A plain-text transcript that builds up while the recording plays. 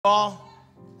All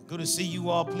good to see you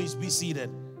all. Please be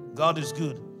seated. God is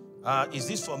good. Is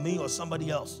this for me or somebody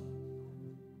else?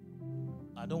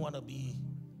 I don't want to be.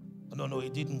 No,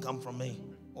 it didn't come from me.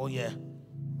 Oh yeah.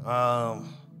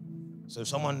 So if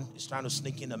someone is trying to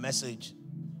sneak in a message,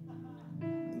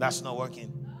 that's not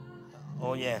working.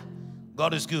 Oh yeah.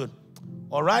 God is good.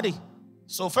 Alrighty.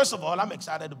 So first of all, I'm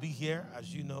excited to be here.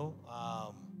 As you know,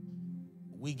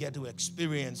 we get to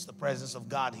experience the presence of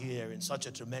God here in such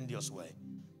a tremendous way.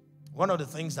 One of the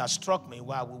things that struck me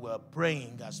while we were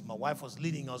praying, as my wife was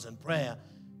leading us in prayer,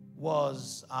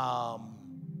 was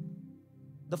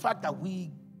the fact that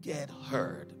we get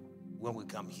heard when we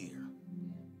come here.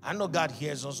 I know God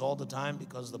hears us all the time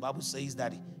because the Bible says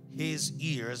that his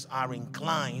ears are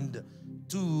inclined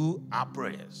to our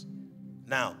prayers.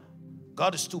 Now,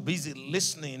 God is too busy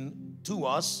listening to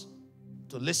us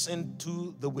to listen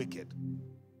to the wicked.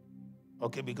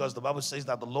 Okay, because the Bible says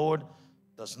that the Lord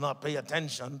does not pay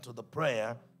attention to the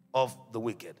prayer of the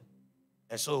wicked.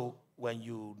 And so when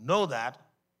you know that,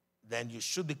 then you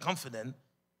should be confident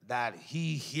that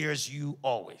he hears you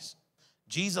always.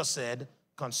 Jesus said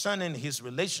concerning his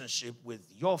relationship with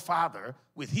your father,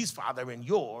 with his father and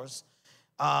yours,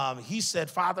 he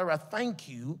said, Father, I thank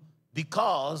you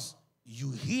because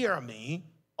you hear me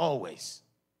always.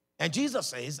 And Jesus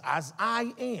says, as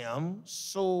I am,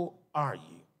 so are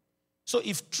you. So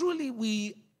if truly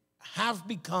we have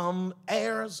become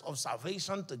heirs of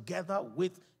salvation together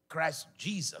with Christ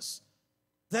Jesus,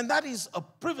 then that is a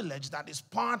privilege that is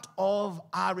part of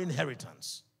our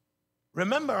inheritance.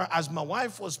 Remember, as my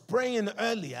wife was praying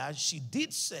earlier, she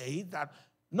did say that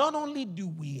not only do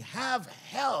we have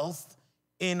health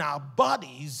in our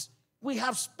bodies, we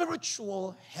have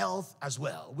spiritual health as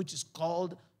well, which is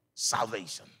called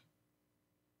salvation.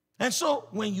 And so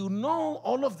when you know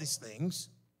all of these things,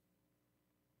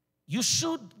 you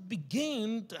should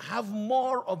begin to have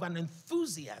more of an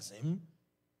enthusiasm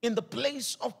in the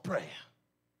place of prayer.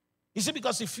 You see,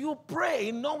 because if you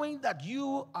pray knowing that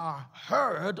you are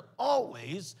heard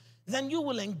always, then you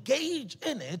will engage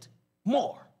in it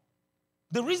more.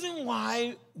 The reason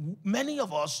why many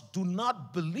of us do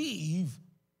not believe,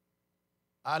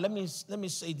 let me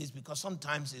say this because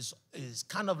sometimes it's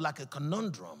kind of like a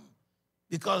conundrum.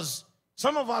 Because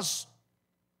some of us,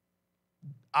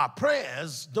 our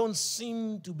prayers don't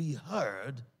seem to be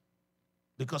heard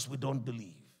because we don't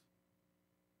believe.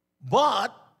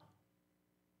 But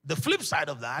the flip side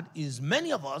of that is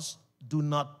many of us do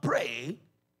not pray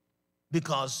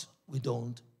because we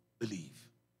don't believe.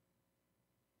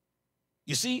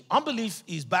 You see, unbelief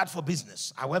is bad for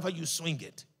business, however you swing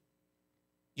it.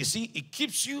 You see, it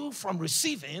keeps you from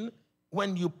receiving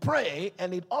when you pray,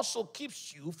 and it also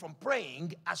keeps you from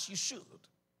praying as you should.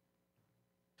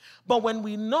 But when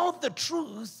we know the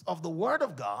truth of the Word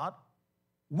of God,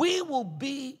 we will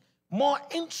be more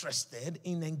interested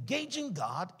in engaging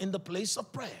God in the place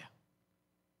of prayer.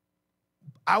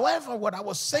 However, what I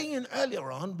was saying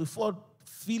earlier on, before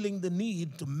feeling the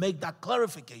need to make that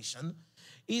clarification,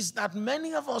 is that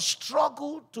many of us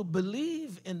struggle to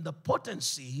believe in the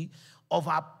potency of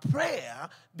our prayer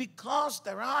because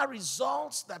there are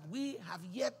results that we have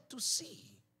yet to see.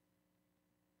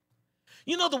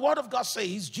 You know, the Word of God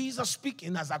says, Jesus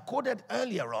speaking, as I quoted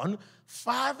earlier on,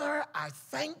 Father, I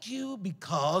thank you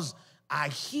because I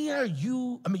hear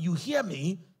you, you hear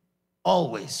me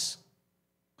always.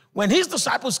 When his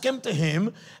disciples came to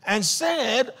him and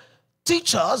said,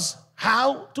 teach us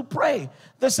how to pray,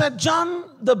 they said,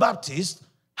 John the Baptist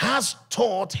has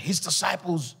taught his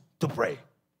disciples to pray.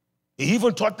 He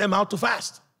even taught them how to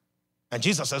fast. And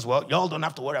Jesus says, well, y'all don't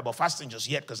have to worry about fasting just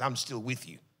yet because I'm still with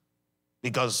you.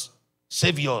 Because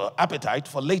save your appetite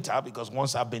for later, because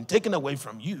once I've been taken away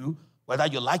from you, whether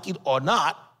you like it or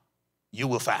not, you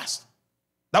will fast.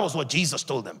 That was what Jesus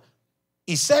told them.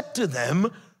 He said to them,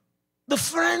 the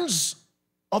friends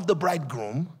of the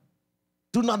bridegroom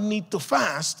do not need to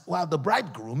fast while the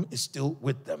bridegroom is still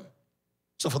with them.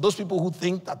 So for those people who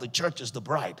think that the church is the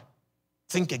bride,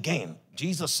 think again.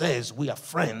 Jesus says we are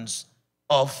friends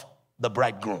of the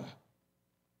bridegroom.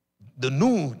 The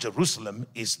new Jerusalem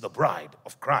is the bride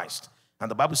of Christ. And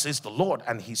the Bible says the Lord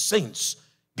and his saints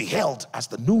beheld as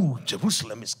the new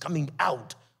Jerusalem is coming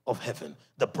out of heaven,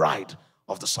 the bride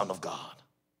of the Son of God.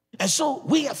 And so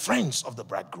we are friends of the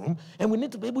bridegroom, and we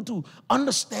need to be able to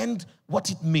understand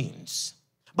what it means.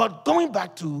 But going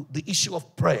back to the issue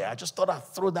of prayer, I just thought I'd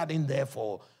throw that in there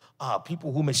for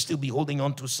people who may still be holding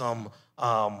on to some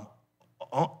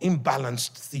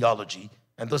imbalanced theology.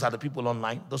 And those are the people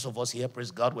online. Those of us here, praise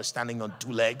God, we're standing on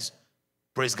two legs.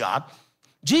 Praise God.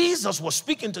 Jesus was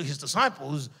speaking to his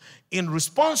disciples in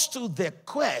response to their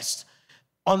quest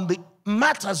on the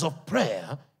matters of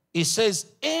prayer. It says,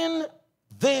 in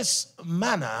this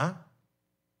manner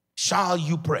shall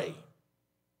you pray,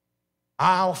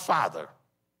 our Father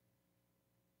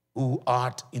who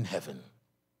art in heaven.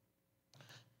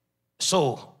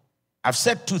 So I've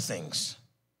said two things,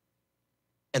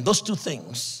 and those two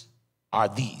things are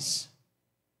these.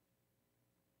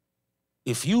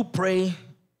 If you pray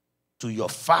to your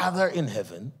Father in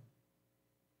heaven,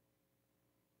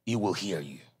 He will hear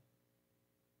you.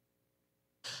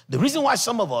 The reason why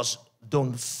some of us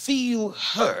don't feel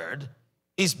heard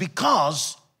is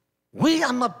because we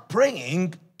are not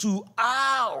praying to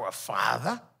our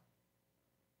Father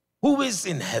who is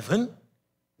in heaven.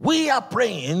 We are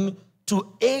praying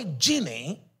to a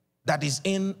genie that is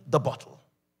in the bottle.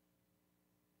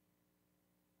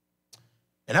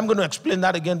 And I'm going to explain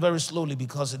that again very slowly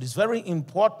because it is very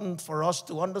important for us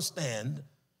to understand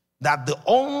that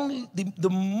the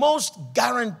most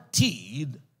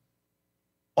guaranteed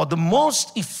or the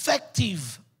most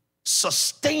effective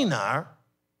sustainer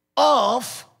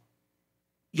of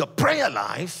your prayer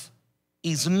life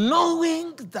is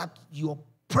knowing that your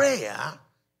prayer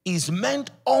is meant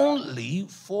only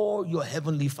for your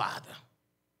heavenly Father.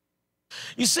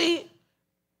 You see,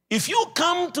 if you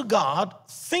come to God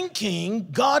thinking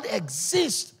God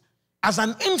exists as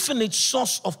an infinite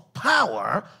source of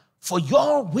power for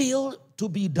your will to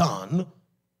be done,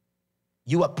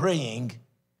 you are praying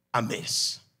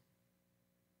amiss.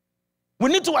 We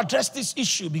need to address this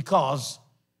issue because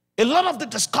a lot of the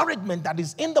discouragement that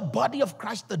is in the body of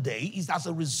Christ today is as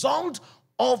a result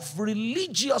of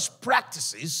religious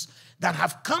practices that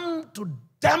have come to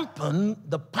dampen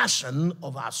the passion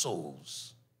of our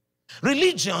souls.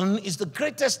 Religion is the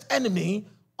greatest enemy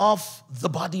of the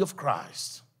body of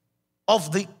Christ,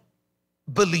 of the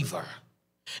believer.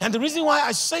 And the reason why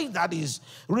I say that is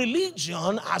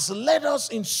religion has led us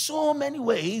in so many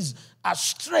ways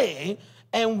astray,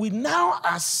 and we now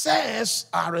assess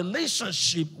our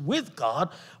relationship with God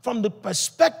from the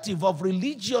perspective of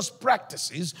religious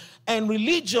practices. And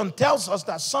religion tells us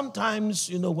that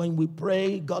sometimes, when we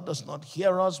pray, God does not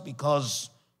hear us because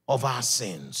of our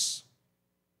sins.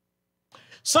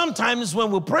 Sometimes when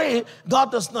we pray,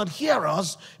 God does not hear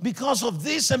us because of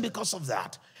this and because of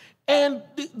that. And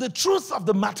the truth of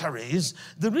the matter is,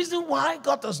 the reason why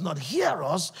God does not hear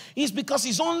us is because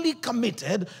He's only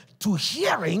committed to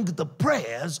hearing the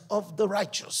prayers of the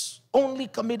righteous, only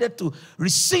committed to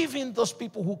receiving those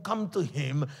people who come to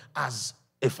Him as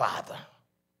a father.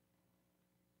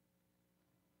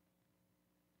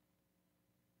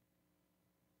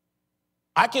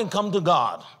 I can come to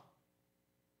God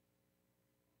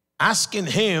asking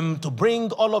Him to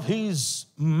bring all of His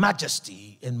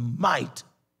majesty and might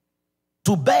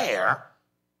to bear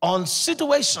on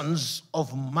situations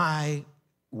of my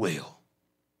will.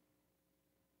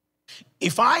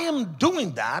 If I am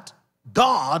doing that,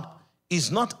 God is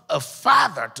not a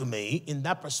father to me in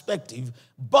that perspective,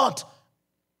 but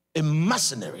a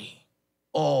mercenary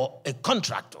or a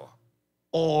contractor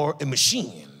or a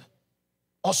machine,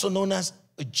 also known as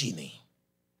a genie.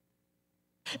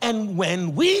 And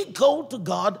when we go to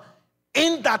God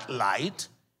in that light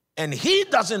and He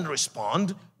doesn't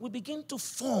respond, we begin to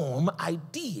form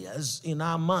ideas in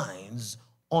our minds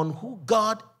on who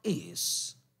God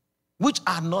is, which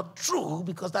are not true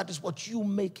because that is what you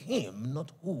make Him,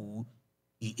 not who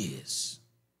He is.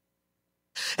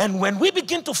 And when we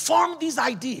begin to form these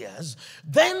ideas,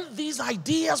 then these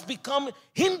ideas become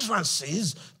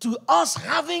hindrances to us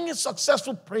having a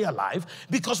successful prayer life,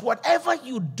 because whatever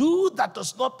you do that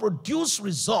does not produce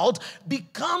result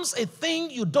becomes a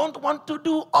thing you don't want to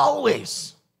do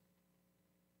always.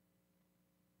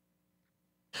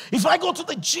 If I go to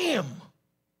the gym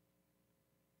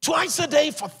twice a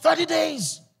day for 30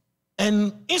 days,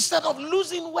 and instead of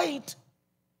losing weight,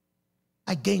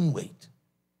 I gain weight,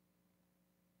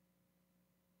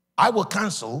 I will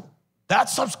cancel that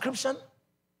subscription,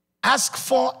 ask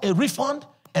for a refund,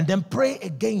 and then pray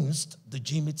against the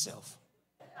gym itself,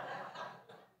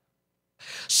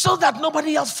 so that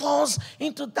nobody else falls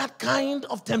into that kind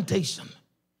of temptation.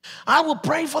 I will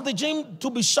pray for the gym to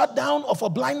be shut down or for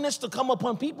blindness to come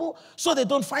upon people so they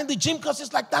don't find the gym, because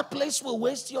it's like that place will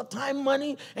waste your time,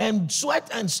 money, and sweat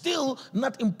and still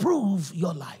not improve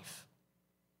your life.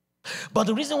 But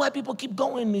the reason why people keep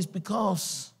going is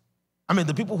because,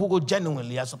 the people who go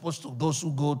genuinely as opposed to those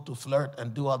who go to flirt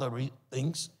and do other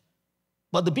things.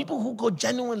 But the people who go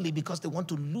genuinely because they want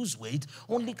to lose weight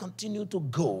only continue to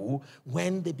go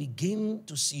when they begin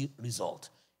to see result.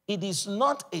 It is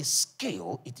not a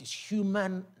skill, it is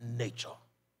human nature.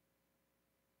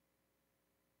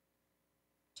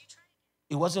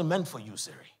 It wasn't meant for you,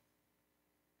 Siri.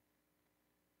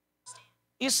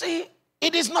 You see,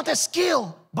 It is not a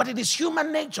skill, but it is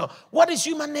human nature. What is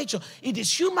human nature? It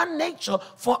is human nature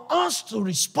for us to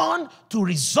respond to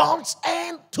results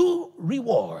and to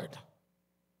reward.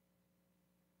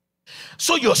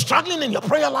 So you're struggling in your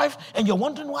prayer life and you're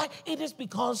wondering why? It is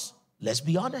because, let's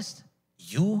be honest,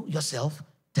 you yourself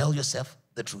tell yourself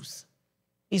the truth.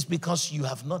 It's because you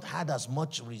have not had as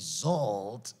much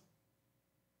result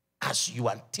as you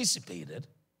anticipated.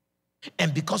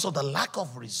 And because of the lack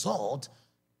of result,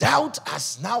 doubt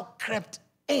has now crept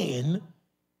in,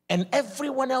 and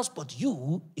everyone else but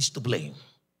you is to blame.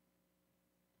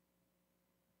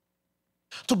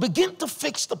 To begin to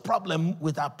fix the problem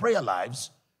with our prayer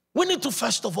lives, we need to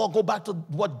first of all go back to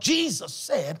what Jesus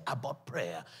said about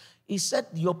prayer. He said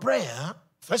your prayer,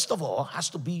 first of all, has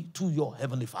to be to your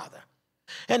Heavenly Father.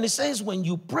 And he says when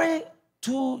you pray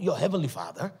to your Heavenly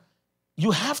Father,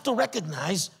 you have to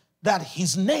recognize that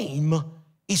his name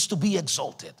is to be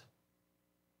exalted.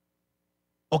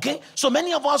 Okay? So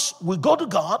many of us will go to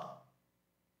God,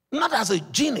 not as a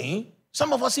genie.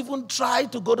 Some of us even try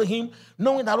to go to him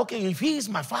knowing that, okay, if he is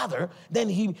my father, then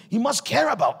he must care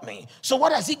about me. So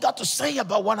what has he got to say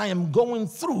about what I am going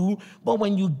through? But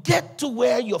when you get to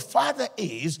where your father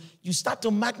is, you start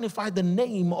to magnify the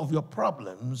name of your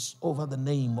problems over the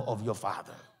name of your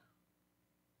father.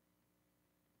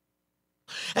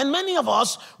 And many of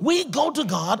us, we go to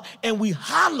God and we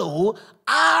hallow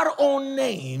our own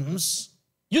names.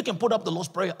 You can put up the Lord's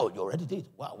Prayer. Oh, you already did.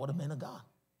 Wow, what a man of God.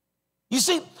 You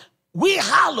see, we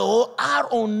hallow our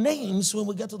own names when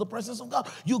we get to the presence of God.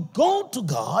 You go to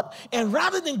God, and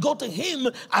rather than go to him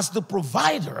as the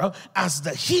provider, as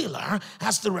the healer,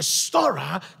 as the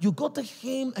restorer, you go to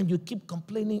him and you keep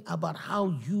complaining about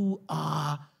how you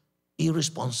are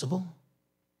irresponsible,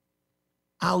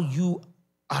 how you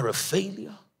are a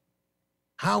failure,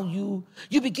 how you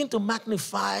begin to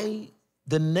magnify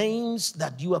the names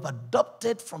that you have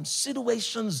adopted from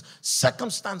situations,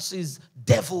 circumstances,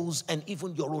 devils, and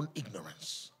even your own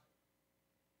ignorance.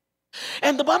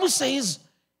 And the Bible says,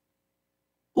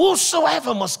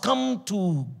 whosoever must come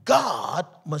to God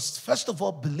must first of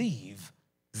all believe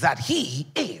that he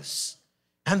is,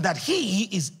 and that he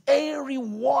is a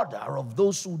rewarder of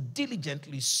those who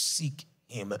diligently seek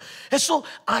him. And so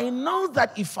I know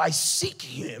that if I seek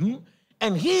him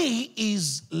and he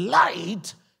is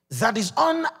light that is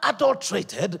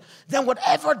unadulterated, then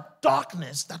whatever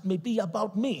darkness that may be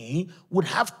about me would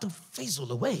have to fizzle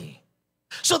away.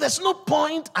 So there's no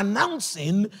point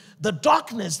announcing the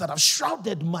darkness that have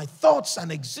shrouded my thoughts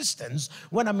and existence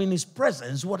when I'm in his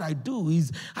presence. What I do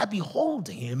is I behold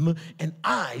him and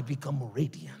I become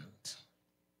radiant.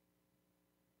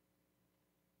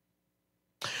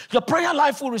 Your prayer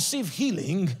life will receive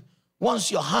healing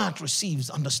once your heart receives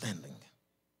understanding.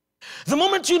 The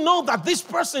moment you know that this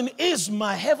person is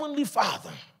my Heavenly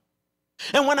Father,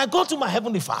 and when I go to my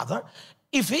Heavenly Father,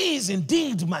 if he is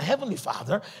indeed my Heavenly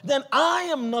Father, then I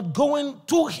am not going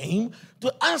to him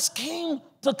to ask him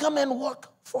to come and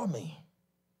work for me,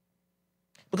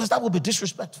 because that would be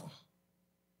disrespectful.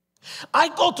 I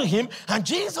go to him, and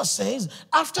Jesus says,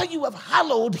 after you have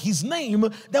hallowed his name,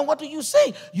 then what do you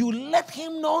say? You let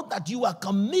him know that you are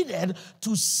committed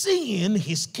to seeing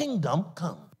his kingdom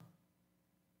come.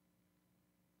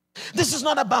 This is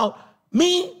not about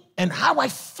me and how I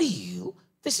feel.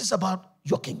 This is about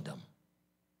your kingdom.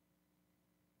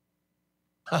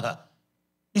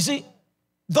 You see,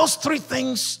 those three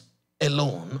things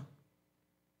alone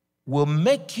will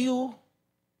make you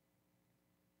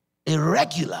a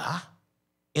regular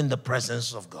in the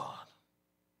presence of God.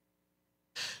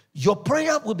 Your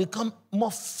prayer will become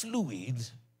more fluid.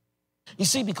 You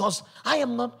see, because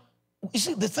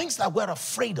the things that we're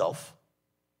afraid of,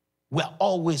 we're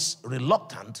always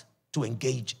reluctant to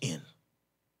engage in.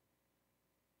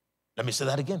 Let me say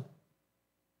that again.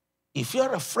 If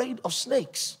you're afraid of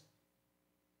snakes,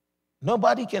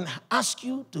 nobody can ask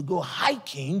you to go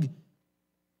hiking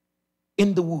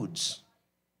in the woods.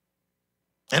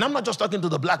 And I'm not just talking to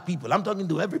the black people, I'm talking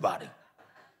to everybody.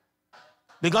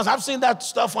 Because I've seen that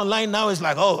stuff online now. It's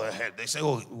like, oh, they say,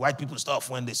 oh, white people stuff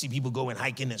when they see people going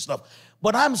hiking and stuff.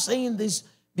 But I'm saying this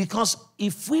because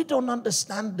if we don't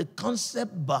understand the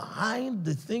concept behind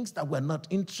the things that we're not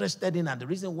interested in and the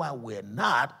reason why we're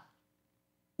not,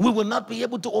 we will not be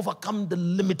able to overcome the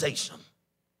limitation.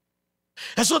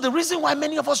 And so the reason why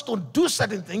many of us don't do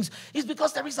certain things is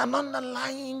because there is an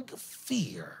underlying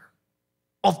fear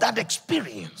of that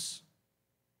experience.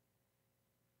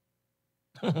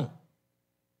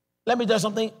 Let me tell you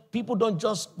something. People don't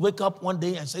just wake up one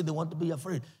day and say they want to be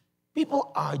afraid.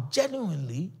 People are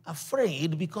genuinely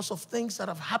afraid because of things that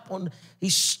have happened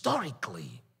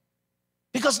historically.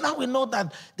 Because now we know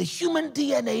that the human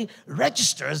DNA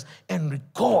registers and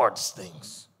records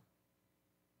things.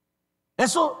 And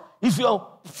so, if you're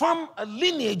from a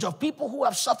lineage of people who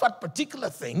have suffered particular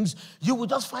things, you will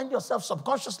just find yourself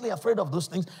subconsciously afraid of those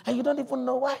things, and you don't even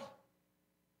know why.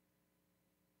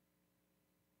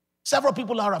 Several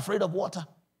people are afraid of water,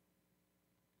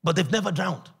 but they've never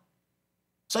drowned.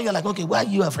 So you're like, okay, why are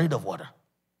you afraid of water?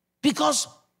 Because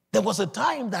there was a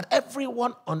time that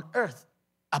everyone on earth,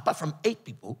 apart from 8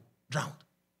 people, drowned.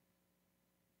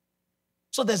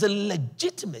 So there's a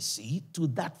legitimacy to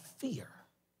that fear.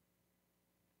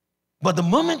 But the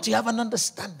moment you have an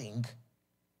understanding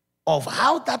of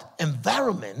how that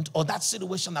environment or that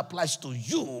situation applies to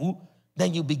you,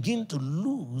 then you begin to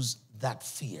lose that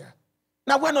fear.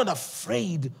 Now, we're not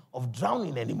afraid of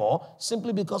drowning anymore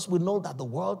simply because we know that the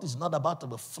world is not about to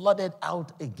be flooded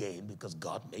out again because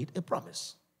God made a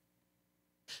promise.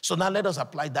 So now let us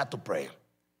apply that to prayer.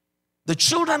 The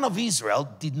children of Israel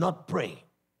did not pray.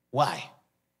 Why?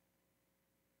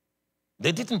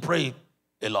 They didn't pray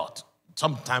a lot.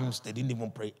 Sometimes they didn't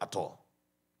even pray at all.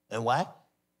 And why?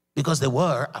 Because they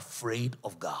were afraid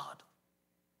of God.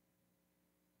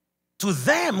 To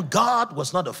them, God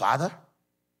was not a father.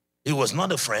 He was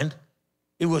not a friend.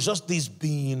 It was just this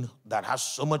being that has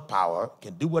so much power,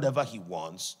 can do whatever he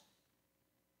wants.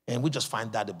 And we just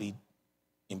find that a bit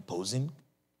imposing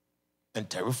and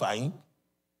terrifying.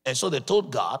 And so they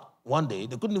told God one day,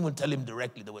 they couldn't even tell him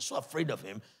directly. They were so afraid of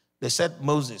him. They said,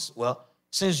 Moses, well,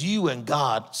 since you and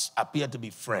God appear to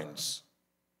be friends,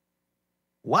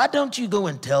 why don't you go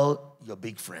and tell your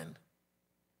big friend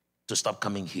to stop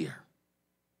coming here?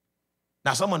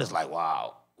 Now, someone is like,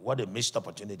 wow, what a missed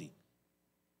opportunity.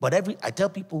 But I tell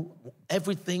people,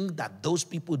 everything that those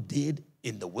people did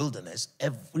in the wilderness,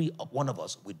 every one of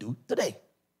us will do today.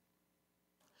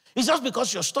 It's just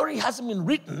because your story hasn't been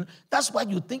written, that's why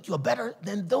you think you're better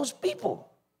than those people.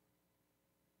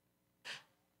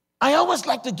 I always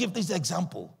like to give this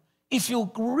example. If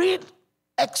you read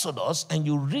Exodus and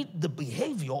you read the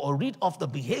behavior or read of the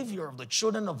behavior of the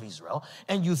children of Israel,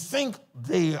 and you think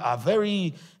they are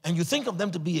and you think of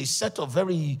them to be a set of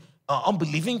very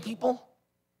unbelieving people,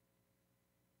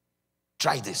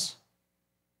 try this.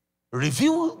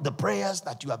 Review the prayers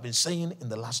that you have been saying in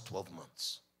the last 12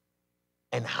 months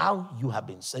and how you have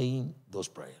been saying those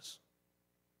prayers.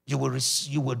 You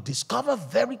will discover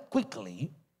very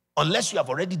quickly, unless you have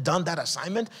already done that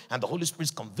assignment and the Holy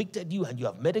Spirit's convicted you and you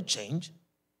have made a change,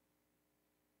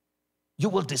 you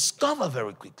will discover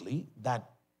very quickly that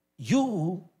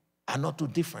you are not too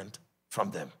different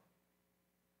from them.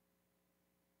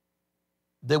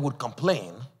 They would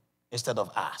complain instead of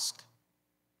ask.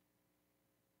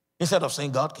 Instead of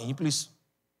saying, God, can you please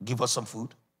give us some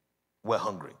food? We're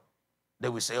hungry. They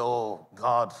will say, oh,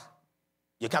 God,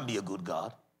 you can't be a good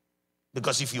God.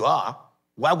 Because if you are,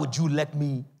 why would you let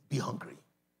me be hungry?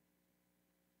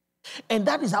 And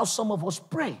that is how some of us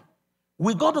pray.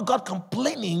 We go to God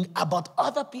complaining about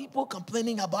other people,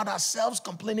 complaining about ourselves,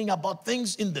 complaining about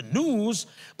things in the news.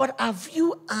 But have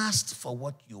you asked for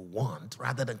what you want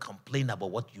rather than complain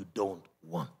about what you don't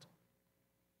want?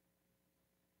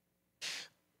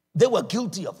 They were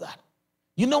guilty of that.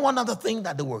 You know one other thing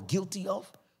that they were guilty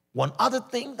of? One other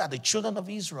thing that the children of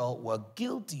Israel were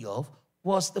guilty of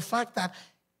was the fact that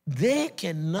they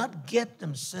cannot get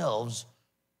themselves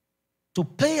to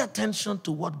pay attention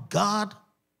to what God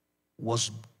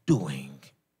was doing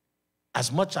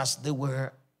as much as they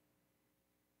were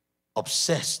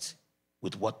obsessed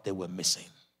with what they were missing.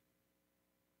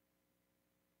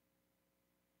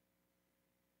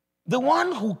 The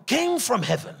one who came from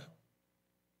heaven,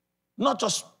 not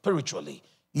just spiritually,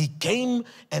 he came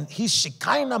and his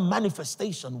Shekinah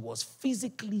manifestation was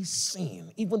physically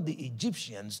seen. Even the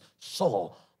Egyptians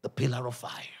saw the pillar of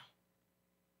fire.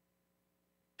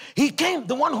 He came,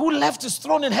 the one who left his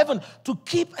throne in heaven to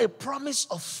keep a promise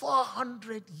of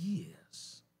 400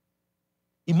 years.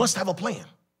 He must have a plan.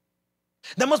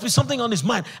 There must be something on his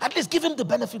mind. At least give him the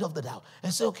benefit of the doubt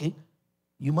and say, okay,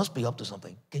 you must be up to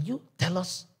something. Can you tell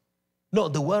us? No,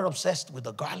 they were obsessed with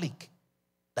the garlic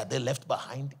that they left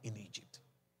behind in Egypt.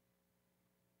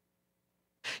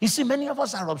 You see, many of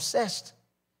us are obsessed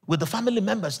with the family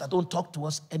members that don't talk to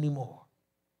us anymore.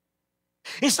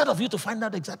 Instead of you to find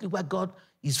out exactly where God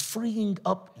is freeing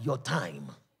up your time.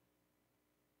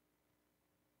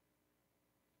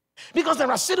 Because there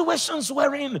are situations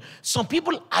wherein some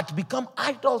people have become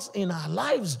idols in our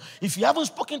lives. If you haven't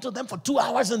spoken to them for 2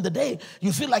 hours in the day,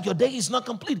 you feel like your day is not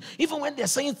complete. Even when they're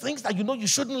saying things that you know you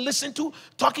shouldn't listen to,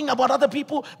 talking about other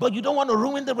people, but you don't want to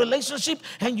ruin the relationship,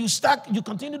 and you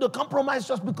continue to compromise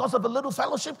just because of a little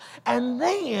fellowship, and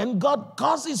then God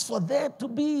causes for there to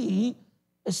be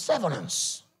a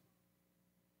severance.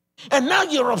 And now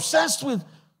you're obsessed with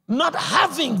not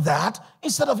having that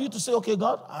instead of you to say, okay,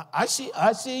 God, I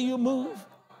see you move.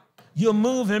 You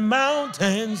move in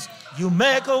mountains. You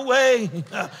make a way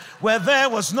where there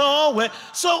was no way.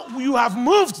 So you have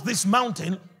moved this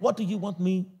mountain. What do you want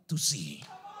me to see?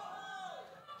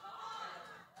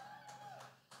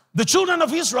 The children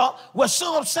of Israel were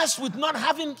so obsessed with not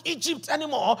having Egypt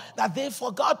anymore that they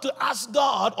forgot to ask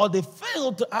God, or they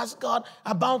failed to ask God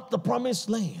about the promised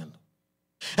land.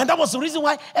 And that was the reason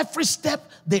why every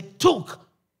step they took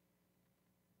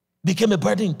became a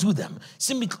burden to them.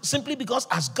 Simply because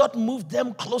as God moved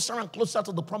them closer and closer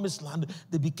to the promised land,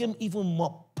 they became even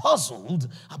more puzzled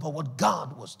about what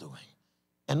God was doing.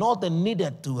 And all they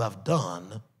needed to have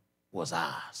done was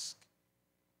ask.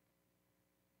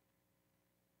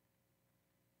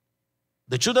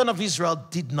 The children of Israel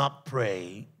did not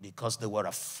pray because they were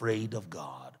afraid of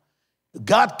God.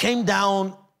 God came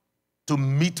down to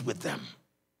meet with them.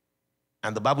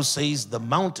 And the Bible says the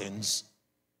mountains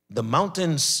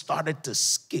started to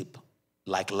skip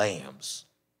like lambs.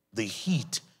 The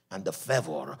heat and the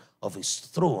fervor of his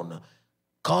throne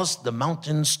caused the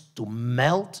mountains to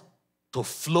melt, to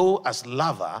flow as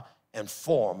lava, and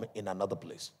form in another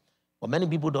place. What many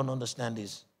people don't understand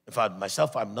is, in fact,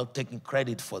 myself, I'm not taking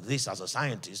credit for this as a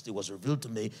scientist. It was revealed to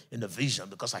me in a vision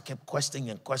because I kept questioning.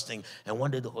 And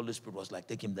one day the Holy Spirit was like,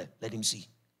 take him there, let him see.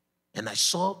 And I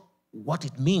saw what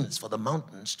it means for the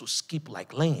mountains to skip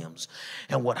like lambs.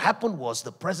 And what happened was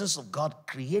the presence of God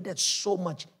created so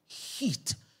much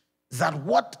heat that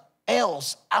what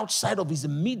else outside of his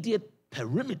immediate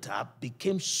perimeter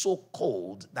became so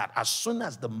cold that as soon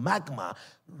as the magma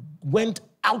went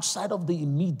outside of the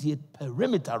immediate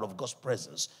perimeter of God's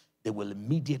presence, they will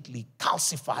immediately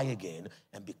calcify again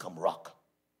and become rock.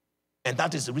 And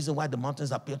that is the reason why the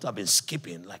mountains appear to have been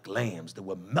skipping like lambs. They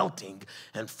were melting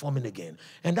and forming again.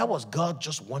 And that was God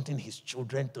just wanting his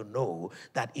children to know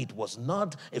that it was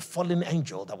not a fallen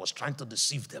angel that was trying to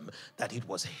deceive them, that it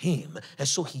was him. And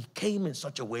so he came in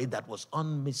such a way that was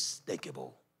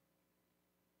unmistakable.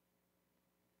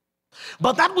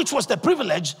 But that which was the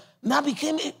privilege now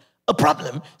became a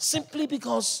problem simply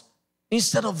because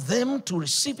instead of them to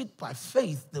receive it by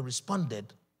faith, they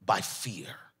responded by fear.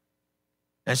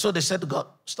 And so they said to God,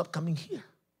 stop coming here.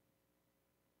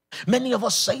 Many of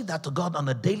us say that to God on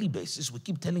a daily basis. We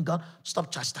keep telling God,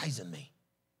 stop chastising me.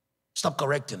 Stop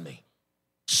correcting me.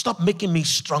 Stop making me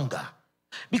stronger.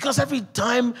 Because every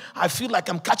time I feel like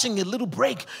I'm catching a little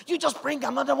break, you just bring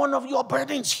another one of your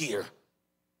burdens here.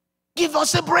 Give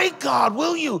us a break, God,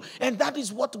 will you? And that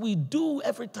is what we do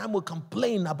every time we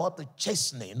complain about the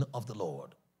chastening of the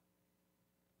Lord.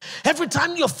 Every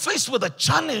time you're faced with a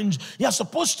challenge, you're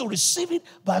supposed to receive it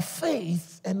by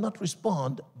faith and not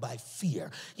respond by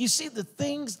fear. You see, the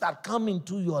things that come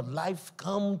into your life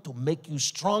come to make you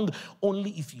strong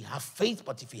only if you have faith.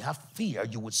 But if you have fear,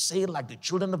 you would say like the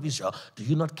children of Israel, do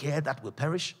you not care that we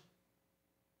perish?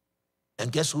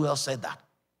 And guess who else said that?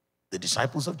 The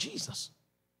disciples of Jesus.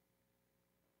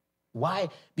 Why?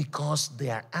 Because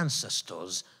their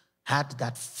ancestors had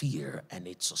that fear and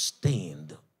it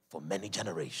sustained for many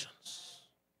generations.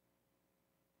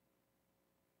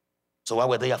 So why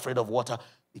were they afraid of water?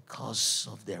 Because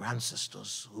of their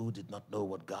ancestors who did not know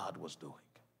what God was doing.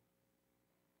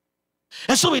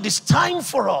 And so it is time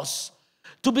for us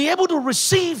to be able to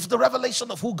receive the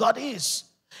revelation of who God is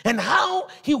and how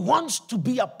he wants to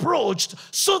be approached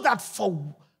so that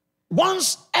for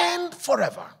once and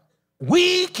forever,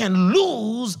 we can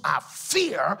lose our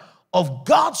fear of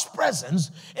God's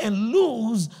presence and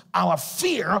lose our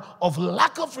fear of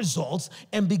lack of results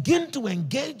and begin to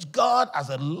engage God as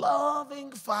a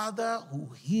loving Father who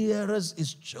hears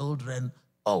his children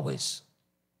always.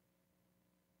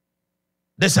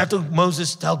 They said to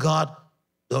Moses, tell God,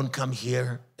 don't come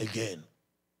here again.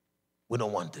 We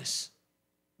don't want this.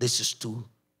 This is too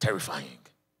terrifying.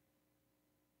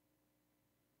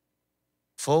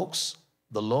 Folks,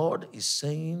 the Lord is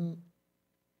saying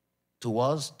to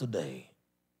us today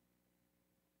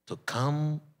to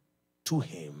come to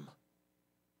him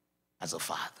as a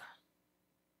father.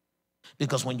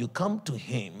 Because when you come to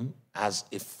him as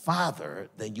a father,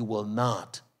 then you will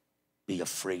not be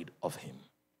afraid of him.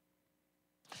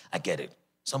 I get it.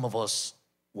 Some of us,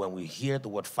 when we hear the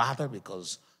word father,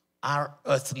 because our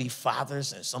earthly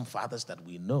fathers and some fathers that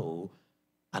we know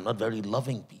are not very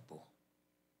loving people.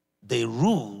 They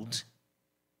ruled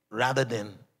rather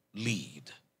than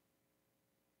lead.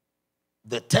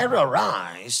 They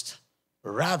terrorized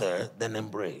rather than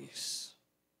embrace.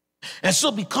 And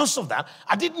so because of that,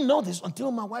 I didn't know this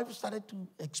until my wife started to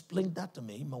explain that to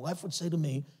me. My wife would say to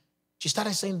me, She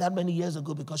started saying that many years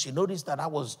ago because she noticed that I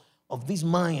was of this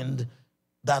mind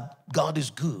that God is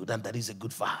good and that he's a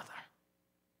good father.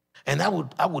 And I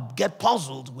would get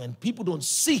puzzled when people don't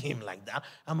see him like that.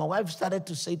 And my wife started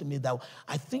to say to me that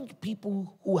I think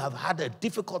people who have had a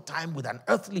difficult time with an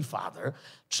earthly father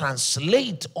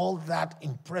translate all that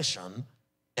impression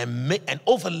and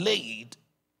overlay it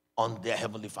on their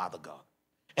heavenly Father God.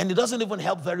 And it doesn't even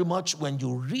help very much when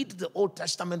you read the Old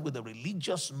Testament with a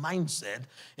religious mindset,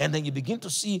 and then you begin to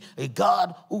see a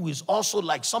God who is also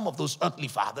like some of those earthly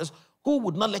fathers who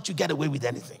would not let you get away with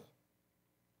anything.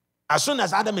 As soon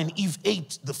as Adam and Eve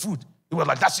ate the food, he was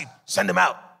like, that's it, send them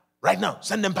out right now,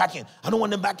 send them back in. I don't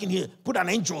want them back in here. Put an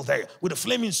angel there with a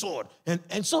flaming sword.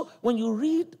 And so when you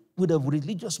read with a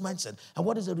religious mindset, and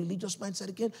what is a religious mindset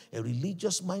again? A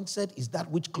religious mindset is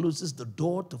that which closes the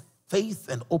door to faith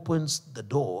and opens the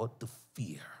door to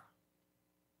fear.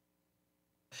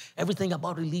 Everything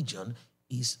about religion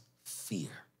is fear.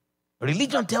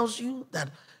 Religion tells you that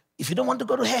if you don't want to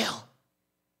go to hell,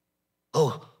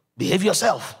 behave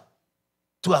yourself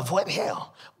to avoid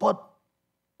hell. But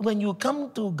when you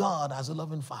come to God as a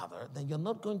loving Father, then you're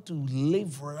not going to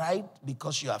live right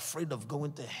because you're afraid of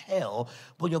going to hell,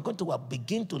 but you're going to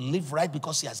begin to live right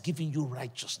because he has given you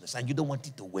righteousness and you don't want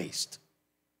it to waste.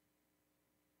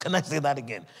 Can I say that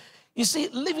again? You see,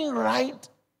 living right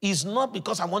is not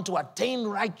because I want to attain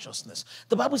righteousness.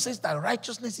 The Bible says that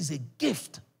righteousness is a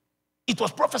gift. It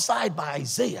was prophesied by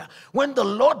Isaiah when the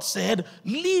Lord said,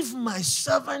 leave my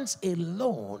servants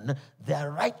alone,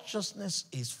 their righteousness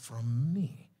is from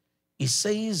me. He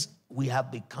says we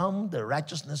have become the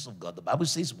righteousness of God. The Bible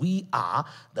says we are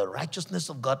the righteousness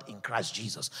of God in Christ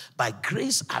Jesus. By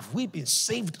grace have we been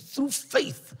saved through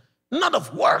faith. Not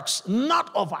of works,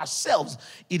 not of ourselves.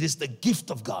 It is the gift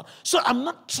of God. So I'm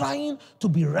not trying to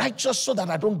be righteous so that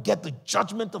I don't get the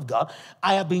judgment of God.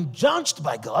 I have been judged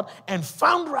by God and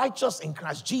found righteous in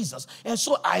Christ Jesus. And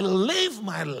so I live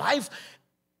my life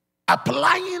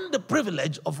applying the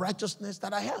privilege of righteousness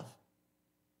that I have.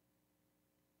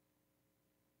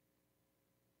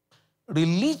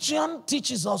 Religion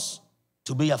teaches us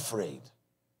to be afraid.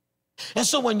 And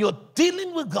so when you're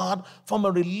dealing with God from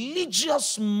a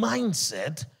religious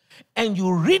mindset and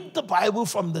you read the Bible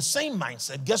from the same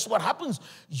mindset, guess what happens?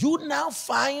 You now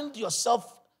find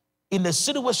yourself in a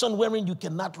situation wherein you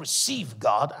cannot receive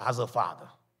God as a father.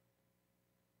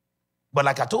 But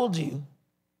like I told you,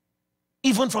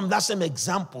 even from that same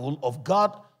example of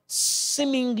God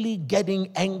seemingly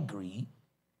getting angry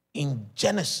in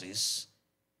Genesis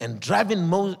and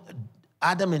driving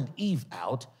Adam and Eve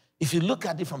out, if you look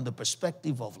at it from the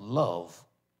perspective of love,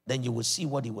 then you will see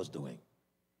what he was doing.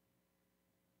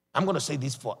 I'm going to say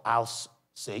this for Al's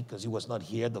sake, because he was not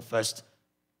here the first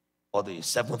or the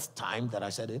seventh time that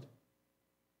I said it.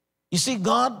 You see,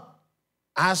 God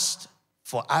asked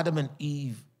for Adam and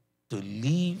Eve to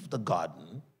leave the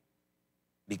garden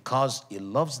because he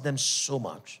loves them so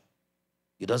much,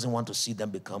 he doesn't want to see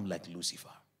them become like Lucifer.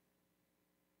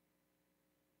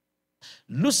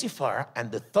 Lucifer and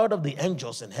the third of the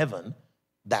angels in heaven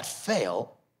that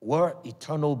fell were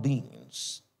eternal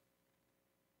beings.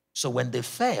 So when they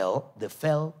fell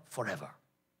forever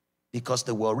because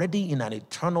they were already in an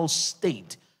eternal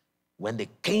state when they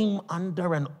came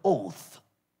under an oath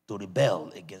to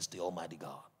rebel against the Almighty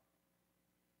God.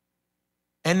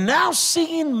 And now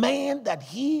seeing man that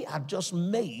he had just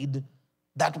made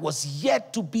that was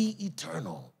yet to be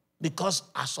eternal, because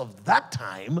as of that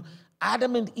time,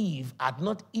 Adam and Eve had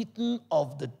not eaten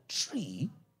of the tree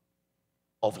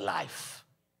of life.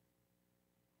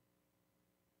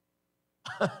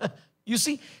 You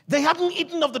see, they hadn't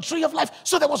eaten of the tree of life,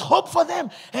 so there was hope for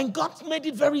them. And God made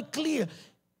it very clear.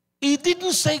 He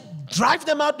didn't say, drive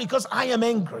them out because I am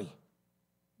angry.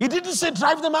 He didn't say,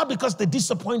 drive them out because they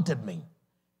disappointed me.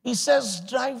 He says,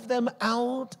 drive them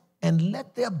out and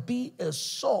let there be a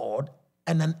sword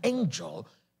and an angel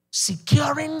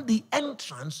securing the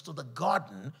entrance to the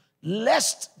garden,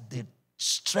 lest they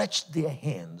stretch their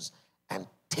hands and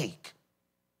take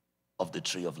of the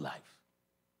tree of life.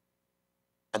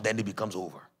 And then it becomes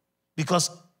over. Because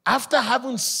after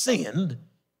having sinned,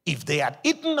 if they had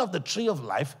eaten of the tree of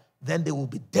life, then they will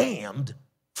be damned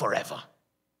forever.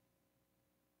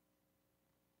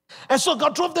 And so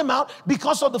God drove them out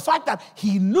because of the fact that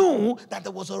he knew that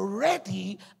there was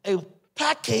already a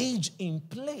package in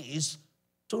place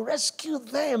to rescue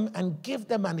them and give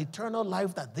them an eternal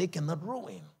life that they cannot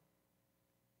ruin.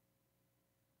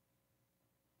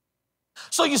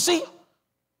 So you see,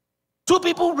 two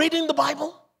people reading the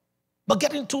Bible, but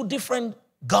getting two different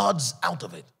gods out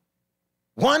of it.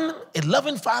 One, a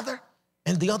loving father,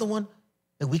 and the other one,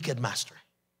 a wicked master.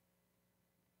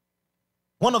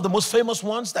 One of the most famous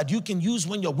ones that you can use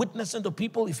when you're witnessing to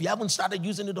people, if you haven't started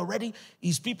using it already,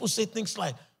 is people say things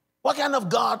like, what kind of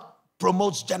God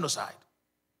promotes genocide?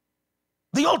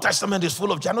 The Old Testament is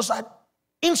full of genocide,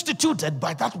 instituted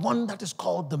by that one that is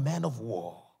called the man of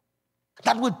war,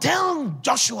 that will tell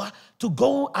Joshua to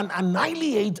go and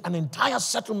annihilate an entire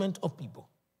settlement of people.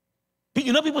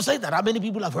 You know, people say that. How many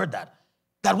people have heard that?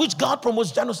 That which God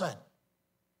promotes genocide.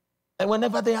 And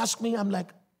whenever they ask me, I'm like,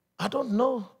 I don't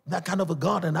know that kind of a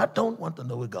God, and I don't want to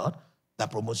know a God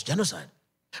that promotes genocide.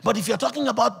 But if you're talking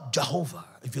about Jehovah,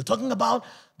 if you're talking about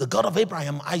the God of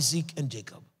Abraham, Isaac, and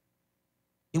Jacob,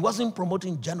 he wasn't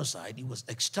promoting genocide, he was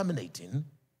exterminating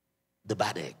the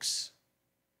bad eggs.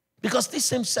 Because these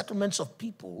same settlements of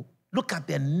people, look at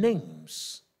their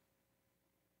names,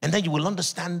 and then you will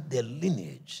understand their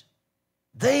lineage.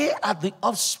 They are the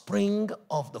offspring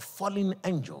of the fallen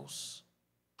angels,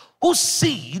 whose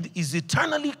seed is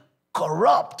eternally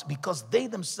corrupt because they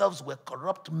themselves were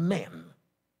corrupt men.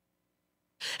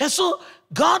 And so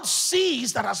God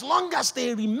sees that as long as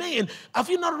they remain, have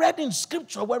you not read in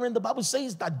scripture wherein the Bible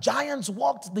says that giants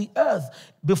walked the earth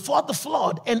before the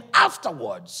flood and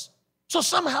afterwards? So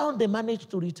somehow they managed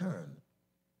to return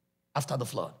after the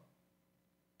flood.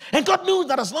 And God knew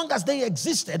that as long as they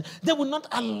existed, they would not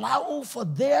allow for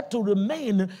there to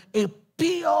remain a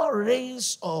pure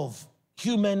race of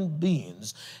human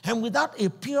beings. And without a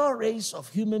pure race of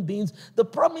human beings, the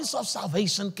promise of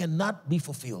salvation cannot be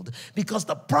fulfilled. Because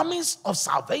the promise of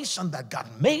salvation that God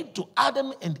made to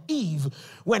Adam and Eve,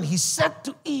 when he said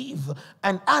to Eve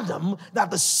and Adam that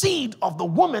the seed of the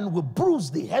woman will bruise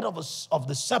the head of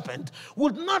the serpent,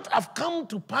 would not have come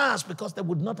to pass because there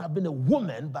would not have been a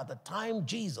woman by the time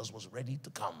Jesus was ready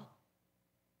to come.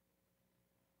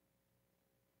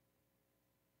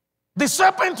 The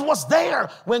serpent was there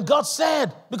when God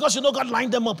said, because you know God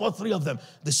lined them up, all three of them.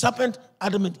 The serpent,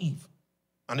 Adam and Eve.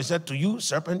 And he said to you,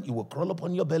 serpent, you will crawl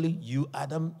upon your belly. You,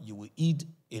 Adam, you will eat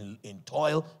in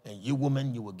toil. And you,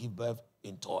 woman, you will give birth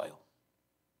in toil.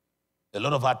 A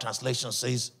lot of our translation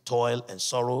says toil and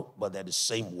sorrow, but they're the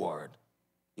same word.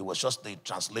 It was just the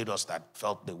translators that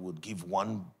felt they would give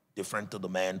one different to the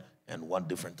man and one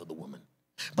different to the woman.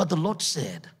 But the Lord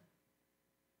said,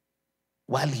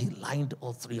 while he lined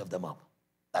all three of them up,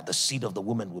 that the seed of the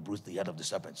woman will bruise the head of the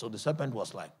serpent. So the serpent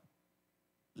was like,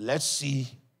 let's see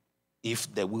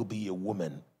if there will be a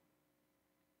woman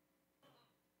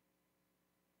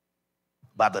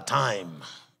by the time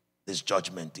this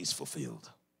judgment is fulfilled.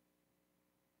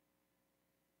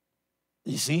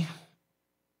 You see?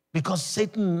 Because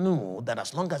Satan knew that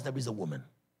as long as there is a woman,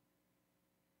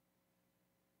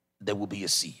 there will be a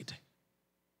seed.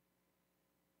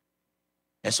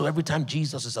 And so every time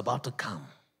Jesus is about to come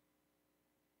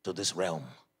to this realm,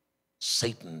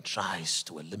 Satan tries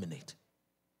to eliminate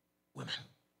women.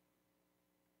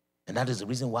 And that is the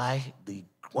reason why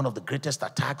one of the greatest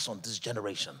attacks on this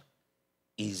generation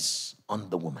is on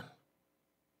the woman.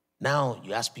 Now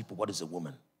you ask people, what is a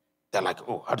woman? They're like,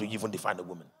 oh, how do you even define a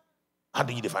woman? How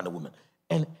do you define a woman?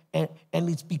 And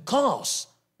it's because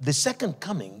the second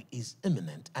coming is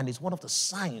imminent, and it's one of the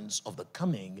signs of the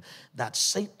coming that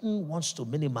Satan wants to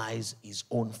minimize his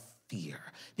own fear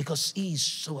because he is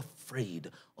so afraid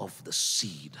of the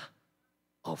seed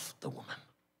of the woman.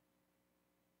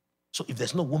 So if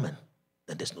there's no woman,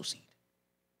 then there's no seed.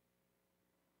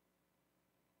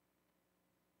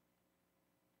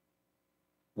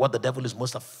 What the devil is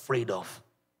most afraid of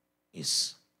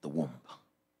is the womb,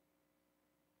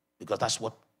 because that's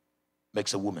what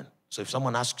makes a woman. So if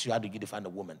someone asks you, how do you define a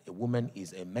woman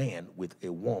is a man with a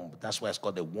womb. That's why it's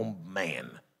called a womb man,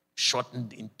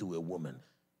 shortened into a woman.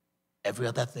 Every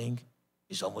other thing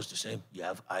is almost the same. You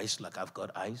have eyes like I've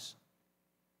got eyes.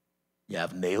 You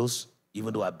have nails.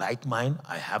 Even though I bite mine,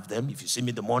 I have them. If you see me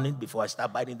in the morning, before I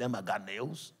start biting them, I got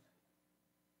nails.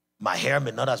 My hair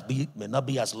may not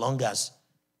be as long as,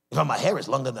 in fact, my hair is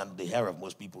longer than the hair of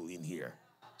most people in here.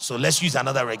 So let's use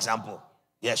another example.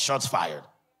 Yeah, shots fired.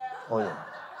 Oh, yeah.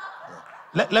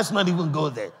 Let's not even go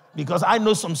there, because I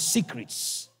know some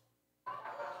secrets.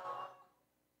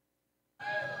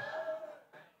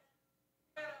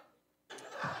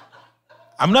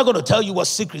 I'm not going to tell you what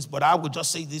secrets, but I will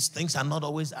just say these things are not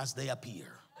always as they appear.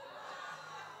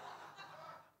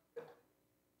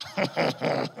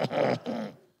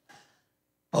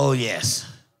 Oh, yes.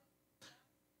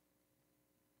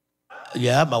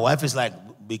 Yeah, my wife is like,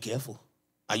 be careful.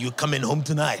 Are you coming home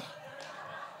tonight?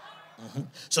 Mm-hmm.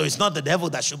 So it's not the devil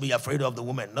that should be afraid of the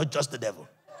woman, not just the devil.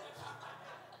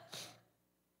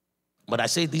 But I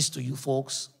say this to you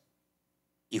folks,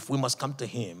 if we must come to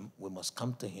him, we must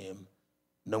come to him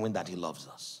knowing that he loves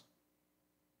us.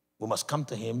 We must come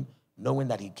to him knowing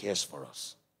that he cares for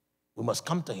us. We must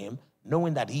come to him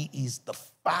knowing that he is the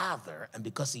Father, and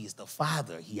because he is the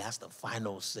Father, he has the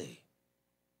final say.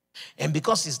 And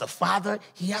because he's the Father,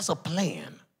 he has a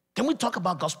plan. Can we talk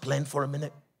about God's plan for a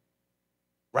minute?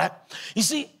 Right? You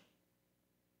see,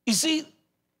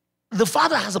 the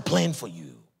Father has a plan for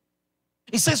you.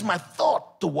 He says, my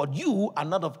thought toward you are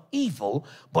not of evil,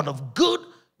 but of good,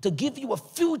 to give you a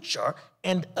future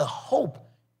and a hope.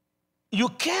 You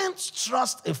can't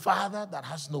trust a father that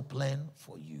has no plan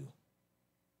for you.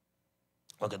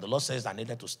 Okay, the Lord says I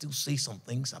needed to still say some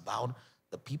things about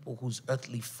the people whose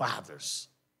earthly fathers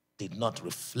did not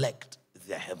reflect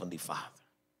their heavenly Father.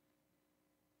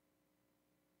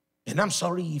 And I'm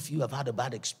sorry if you have had a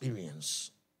bad experience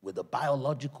with a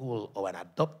biological or an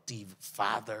adoptive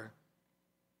father,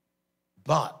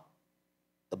 but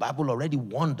the Bible already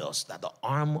warned us that the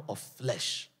arm of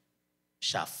flesh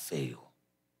shall fail.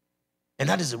 And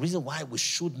that is the reason why we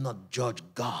should not judge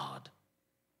God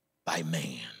by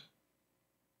man.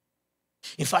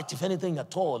 In fact, if anything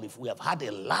at all, if we have had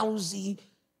a lousy,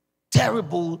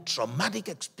 terrible, traumatic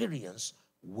experience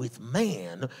with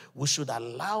man, we should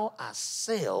allow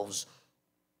ourselves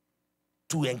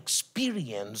to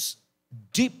experience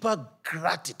deeper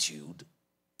gratitude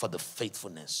for the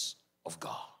faithfulness of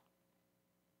God.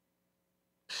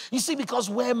 You see, because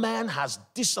where man has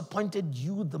disappointed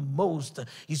you the most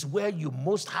is where you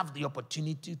most have the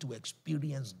opportunity to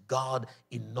experience God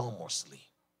enormously.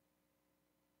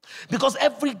 Because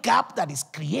every gap that is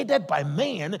created by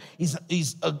man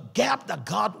is a gap that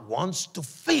God wants to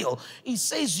fill. He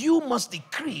says, you must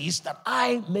decrease that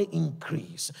I may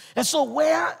increase. And so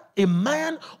where a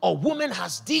man or woman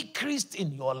has decreased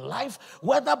in your life,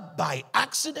 whether by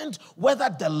accident,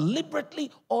 whether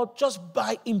deliberately, or just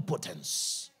by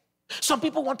impotence. Some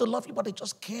people want to love you, but they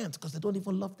just can't because they don't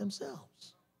even love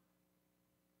themselves.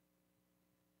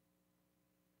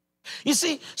 You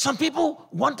see, some people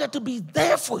wanted to be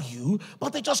there for you,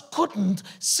 but they just couldn't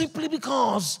simply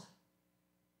because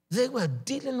they were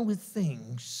dealing with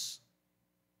things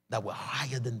that were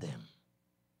higher than them.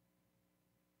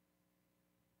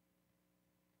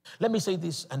 Let me say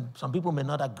this, and some people may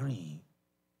not agree,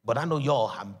 but I know y'all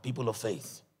are people of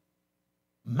faith.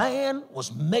 Man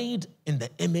was made in the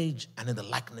image and in the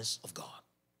likeness of God.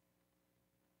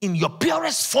 In your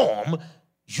purest form,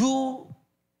 you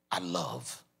are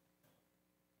love.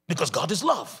 Because God is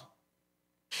love.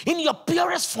 In your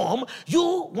purest form,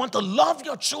 you want to love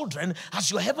your children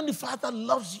as your heavenly Father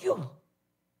loves you.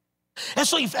 And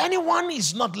so if anyone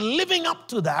is not living up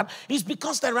to that, it's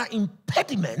because there are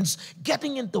impediments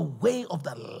getting in the way of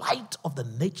the light of the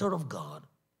nature of God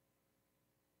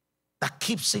that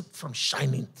keeps it from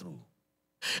shining through.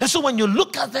 And so when you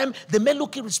look at them, they may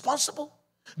look irresponsible,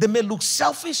 they may look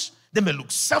selfish, they may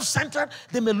look self-centered,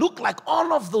 they may look like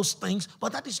all of those things,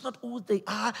 but that is not who they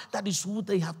are. That is who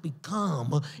they have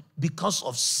become because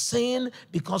of sin,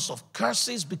 because of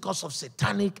curses, because of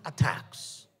satanic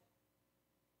attacks.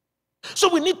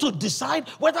 So we need to decide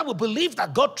whether we believe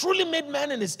that God truly made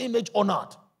man in his image or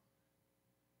not.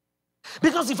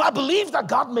 Because if I believe that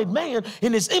God made man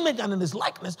in his image and in his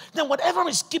likeness, then whatever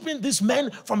is keeping this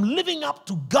man from living up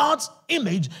to God's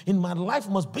image in my life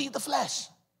must be the flesh.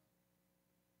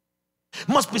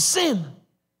 Must be sin.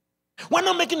 We're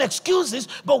not making excuses,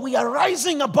 but we are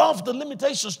rising above the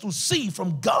limitations to see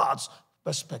from God's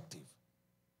perspective.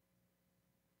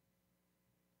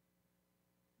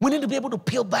 We need to be able to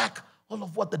peel back all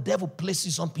of what the devil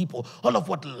places on people, all of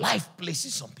what life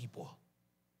places on people,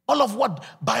 all of what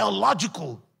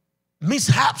biological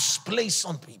mishaps place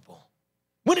on people.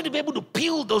 We need to be able to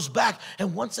peel those back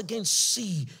and once again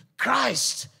see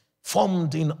Christ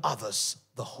formed in others,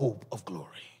 the hope of glory.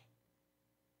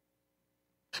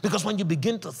 Because when you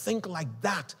begin to think like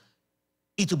that,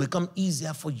 it will become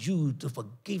easier for you to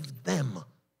forgive them,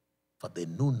 for they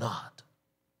knew not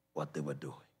what they were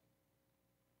doing.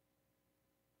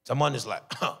 Someone is like,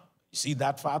 you see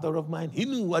that father of mine? He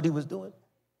knew what he was doing.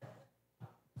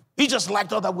 He just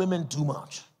liked other women too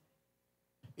much.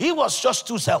 He was just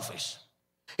too selfish.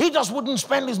 He just wouldn't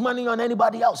spend his money on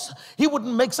anybody else. He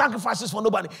wouldn't make sacrifices for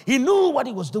nobody. He knew what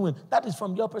he was doing. That is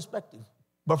from your perspective.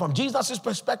 But from Jesus'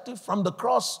 perspective, from the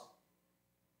cross,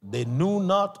 they knew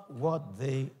not what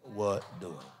they were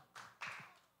doing.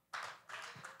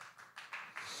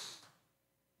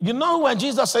 You know when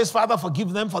Jesus says, Father,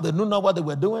 forgive them, for they knew not what they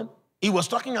were doing? He was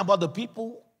talking about the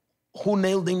people who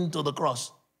nailed him to the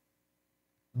cross.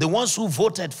 The ones who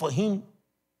voted for him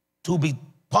to be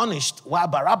punished while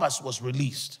Barabbas was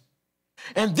released.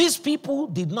 And these people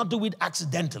did not do it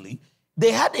accidentally.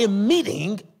 They had a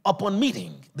meeting upon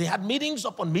meeting. They had meetings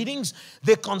upon meetings.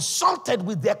 They consulted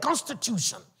with their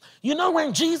constitution. You know,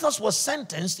 when Jesus was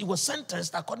sentenced, he was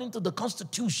sentenced according to the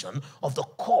constitution of the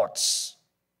courts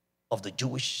of the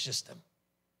Jewish system,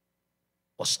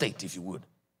 or state, if you would.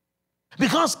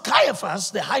 Because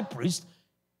Caiaphas, the high priest,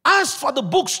 asked for the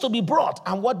books to be brought.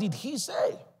 And what did he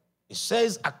say? He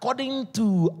says, according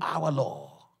to our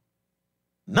law,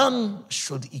 none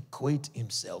should equate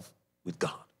himself with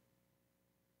God.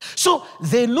 So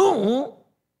they knew,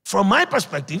 from my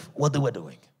perspective, what they were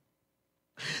doing.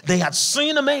 They had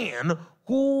seen a man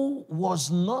who was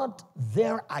not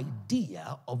their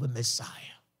idea of a Messiah.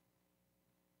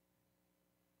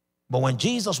 But when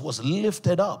Jesus was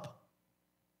lifted up,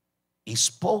 he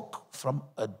spoke from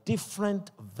a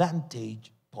different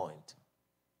vantage point.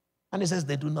 And he says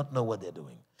they do not know what they're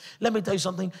doing. Let me tell you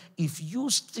something. If you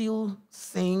still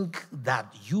think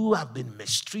that you have been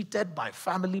mistreated by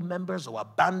family members or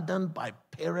abandoned by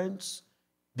parents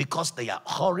because they are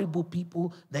horrible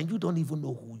people, then you don't even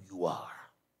know who you are.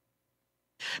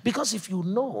 Because if you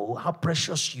know how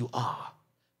precious you are,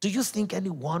 do you think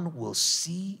anyone will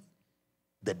see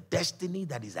the destiny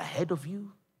that is ahead of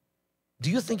you? Do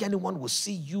you think anyone will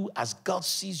see you as God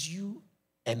sees you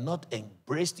and not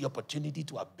embrace the opportunity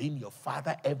to have been your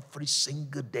father every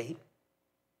single day?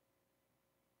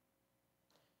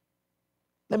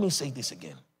 Let me say this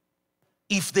again.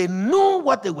 If they knew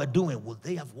what they were doing, would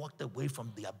they have walked away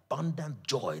from the abundant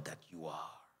joy that you are?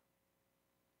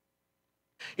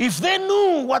 If they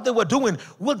knew what they were doing,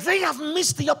 would they have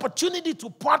missed the opportunity to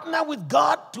partner with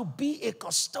God to be a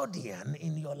custodian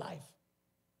in your life?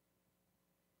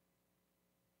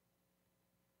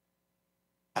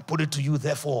 I put it to you,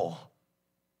 therefore,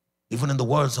 even in the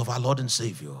words of our Lord and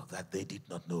Savior, that they did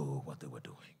not know what they were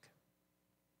doing.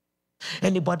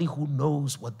 Anybody who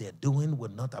knows what they're doing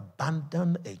will not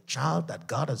abandon a child that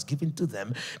God has given to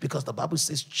them, because the Bible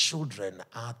says children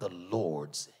are the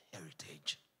Lord's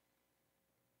heritage.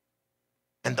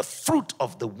 And the fruit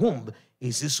of the womb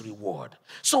is his reward.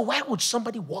 So why would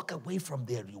somebody walk away from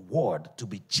their reward to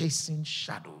be chasing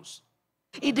shadows?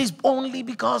 It is only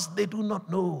because they do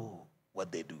not know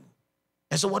what they do.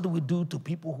 And so what do we do to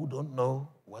people who don't know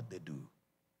what they do?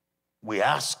 We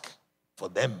ask for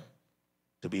them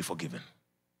to be forgiven.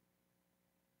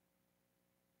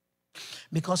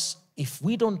 Because if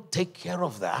we don't take care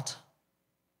of that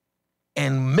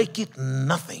and make it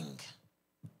nothing,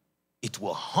 it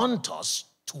will haunt us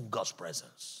to God's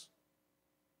presence.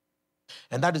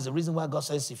 And that is the reason why God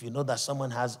says, if you know that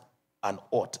someone has an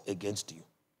ought against you,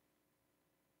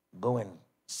 go and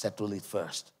settle it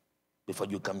first before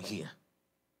you come here.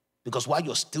 Because while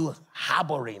you're still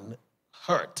harboring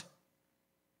hurt,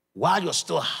 while you're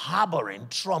still harboring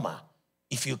trauma,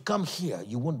 if you come here,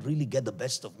 you won't really get the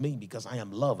best of me, because I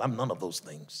am love. I'm none of those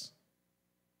things.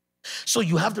 So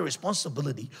you have the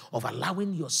responsibility of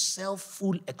allowing yourself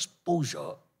full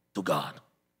exposure to God.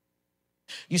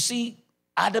 You see,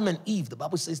 Adam and Eve, the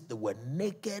Bible says they were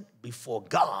naked before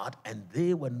God and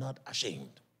they were not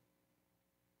ashamed.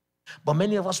 But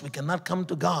many of us, we cannot come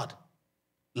to God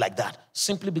like that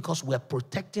simply because we're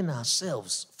protecting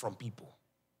ourselves from people.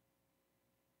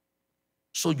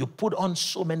 So you put on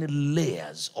so many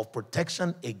layers of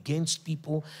protection against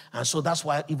people. And so that's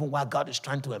why even while God is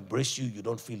trying to embrace you, you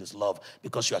don't feel his love,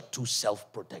 because you are too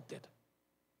self-protected.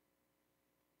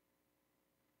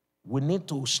 We need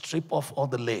to strip off all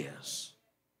the layers.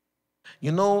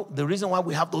 You know, the reason why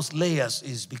we have those layers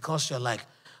is because you're like,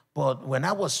 but when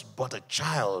I was but a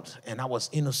child and I was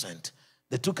innocent,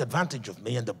 they took advantage of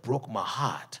me and they broke my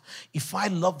heart. If I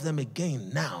love them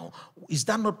again now, is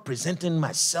that not presenting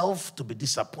myself to be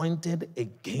disappointed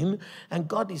again? And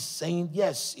God is saying,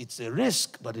 yes, it's a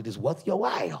risk, but it is worth your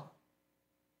while.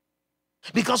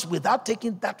 Because without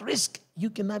taking that risk, you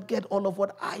cannot get all of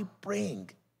what I bring.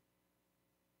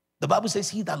 The Bible says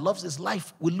he that loves his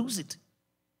life will lose it.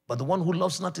 But the one who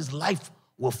loves not his life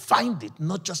will find it,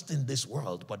 not just in this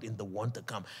world, but in the one to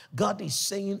come. God is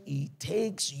saying he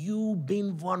takes you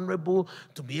being vulnerable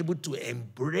to be able to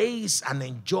embrace and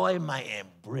enjoy my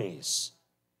embrace.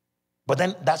 But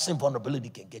then that same vulnerability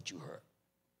can get you hurt.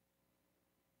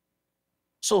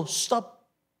 So stop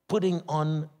putting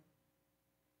on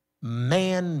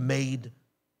man-made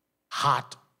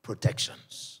heart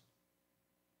protections.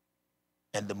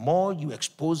 And the more you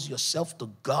expose yourself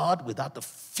to God without the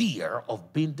fear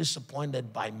of being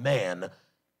disappointed by man,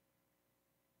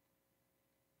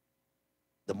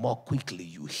 the more quickly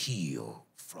you heal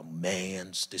from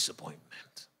man's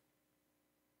disappointment.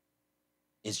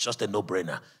 It's just a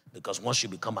no-brainer, because once you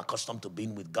become accustomed to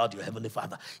being with God, your Heavenly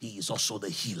Father, he is also the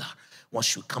healer.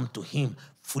 Once you come to him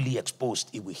fully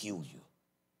exposed, he will heal you.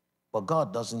 But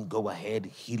God doesn't go ahead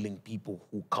healing people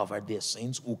who covered their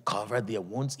sins, who covered their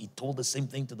wounds. He told the same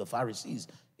thing to the Pharisees.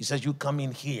 He says, you come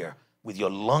in here with your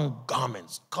long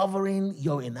garments, covering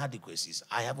your inadequacies.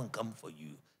 I haven't come for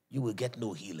you. You will get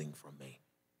no healing from me.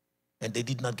 And they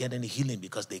did not get any healing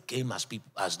because they came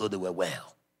as though they were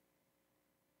well.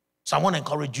 So I want to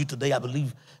encourage you today. I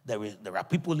believe there are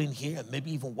people in here,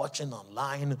 maybe even watching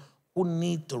online, who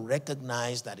need to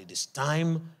recognize that it is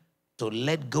time to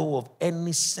let go of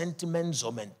any sentiments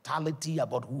or mentality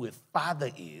about who a father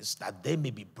is that they may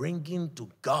be bringing to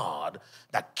God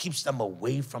that keeps them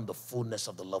away from the fullness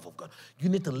of the love of God. You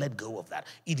need to let go of that.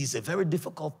 It is a very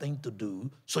difficult thing to do,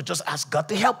 so just ask God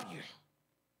to help you.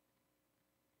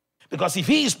 Because if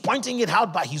he is pointing it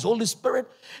out by his Holy Spirit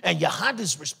and your heart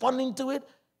is responding to it,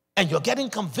 and you're getting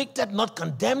convicted, not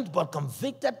condemned, but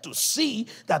convicted to see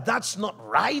that that's not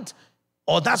right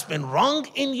or that's been wrong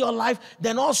in your life,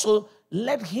 then also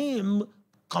let him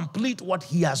complete what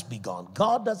he has begun.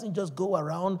 God doesn't just go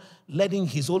around letting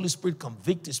his Holy Spirit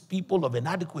convict his people of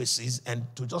inadequacies and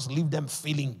to just leave them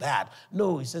feeling bad.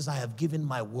 No, he says, I have given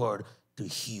my word to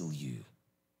heal you.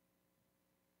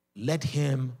 Let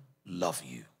him love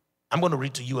you. I'm going to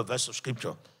read to you a verse of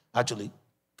scripture. Actually,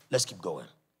 let's keep going.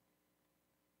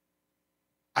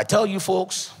 I tell you,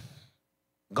 folks,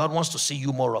 God wants to see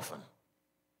you more often.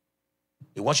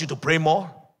 He wants you to pray more.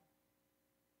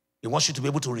 He wants you to be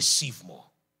able to receive more.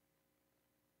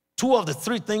 Two of the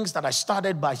three things that I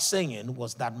started by saying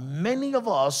was that many of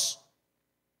us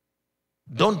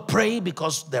don't pray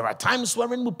because there are times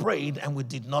wherein we prayed and we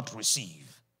did not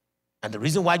receive. And the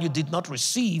reason why you did not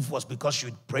receive was because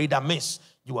you prayed amiss.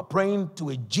 You were praying to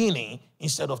a genie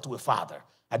instead of to a father.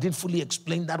 I didn't fully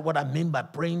explain that. What I mean by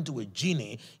praying to a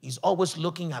genie is always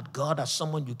looking at God as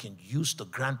someone you can use to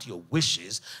grant your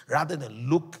wishes rather than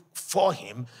look for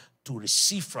him to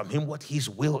receive from him what his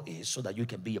will is so that you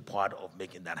can be a part of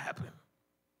making that happen.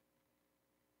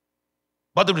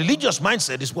 But the religious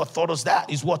mindset is what taught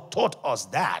us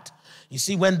that. You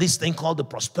see, when this thing called the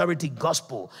prosperity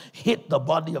gospel hit the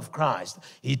body of Christ,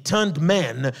 it turned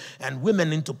men and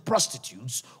women into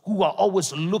prostitutes who are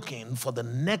always looking for the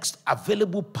next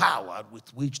available power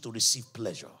with which to receive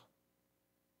pleasure.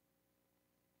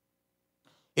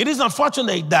 It is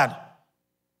unfortunate that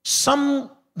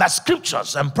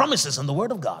scriptures and promises in the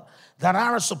Word of God that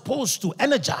are supposed to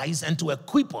energize and to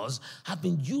equip us have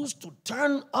been used to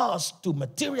turn us to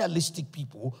materialistic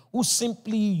people who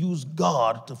simply use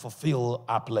God to fulfill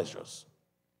our pleasures.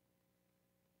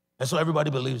 And so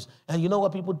everybody believes. And you know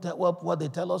what people what they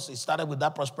tell us? It started with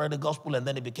that prosperity gospel, and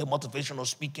then it became motivational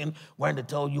speaking, where they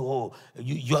tell you, oh,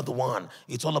 you're the one.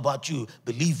 It's all about you.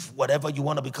 Believe whatever you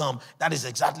want to become. That is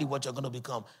exactly what you're going to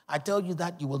become. I tell you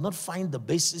that you will not find the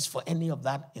basis for any of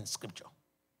that in Scripture.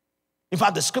 In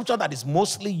fact, the scripture that is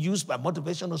mostly used by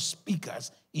motivational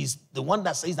speakers is the one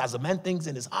that says, as a man thinks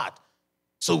in his heart,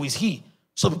 so is he.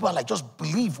 So people are like, just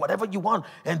believe whatever you want,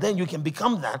 and then you can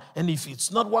become that. And if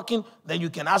it's not working, then you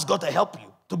can ask God to help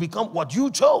you to become what you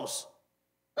chose.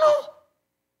 No.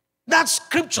 That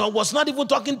scripture was not even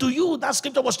talking to you. That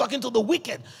scripture was talking to the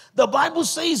wicked. The Bible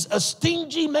says a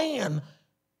stingy man,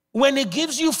 when he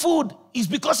gives you food, it's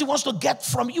because he wants to get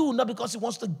from you, not because he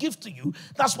wants to give to you.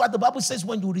 That's why the Bible says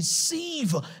when you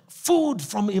receive food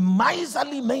from a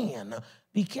miserly man,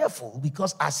 be careful,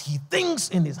 because as he thinks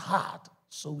in his heart,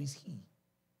 so is he.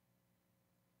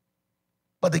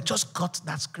 But they just got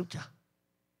that scripture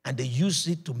and they use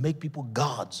it to make people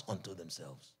gods unto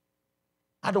themselves.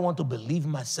 I don't want to believe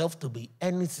myself to be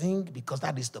anything because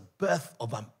that is the birth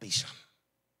of ambition.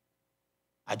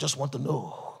 I just want to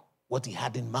know what he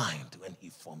had in mind when he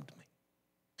formed me.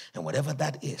 And whatever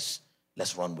that is,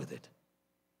 let's run with it.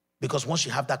 Because once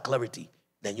you have that clarity,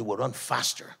 then you will run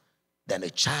faster than a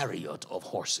chariot of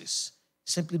horses,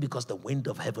 simply because the wind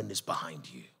of heaven is behind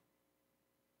you.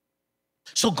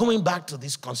 So going back to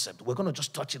this concept, we're going to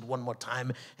just touch it one more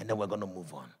time, and then we're going to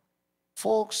move on.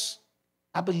 Folks,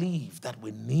 I believe that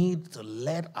we need to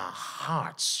let our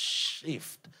hearts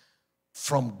shift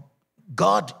from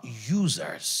God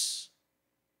users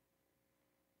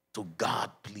to God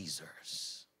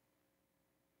pleasers.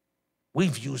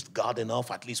 We've used God enough,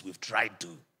 at least we've tried to.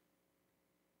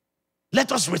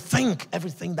 Let us rethink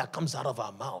everything that comes out of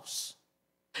our mouths.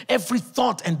 Every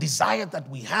thought and desire that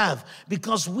we have,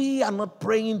 because we are not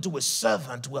praying to a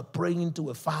servant, we're praying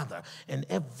to a father. And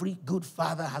every good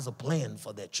father has a plan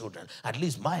for their children. At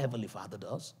least my heavenly Father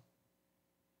does.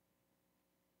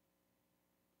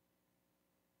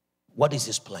 What is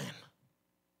his plan?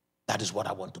 That is what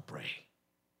I want to pray.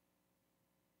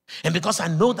 And because I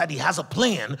know that he has a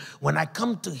plan, when I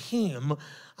come to him,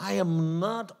 I am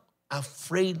not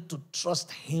afraid to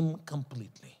trust him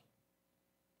completely.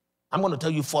 I'm going to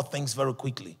tell you 4 things very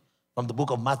quickly from the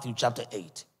book of Matthew chapter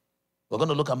 8. We're going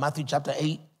to look at Matthew chapter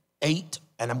 8,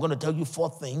 and I'm going to tell you 4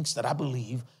 things that I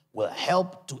believe will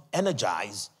help to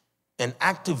energize and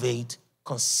activate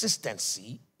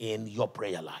consistency in your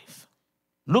prayer life.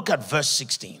 Look at verse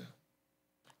 16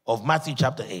 of Matthew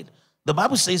chapter 8. The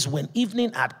Bible says, when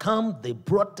evening had come, they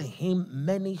brought to him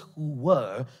many who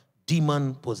were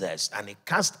demon-possessed, and he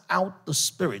cast out the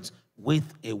spirits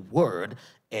with a word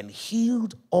and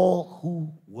healed all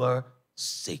who were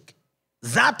sick,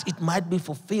 that it might be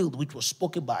fulfilled which was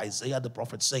spoken by Isaiah the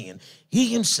prophet, saying,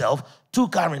 he himself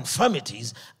took our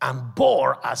infirmities and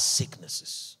bore our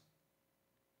sicknesses.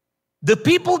 The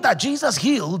people that Jesus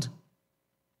healed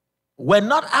were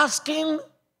not asking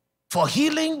for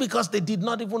healing because they did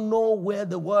not even know where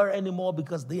they were anymore,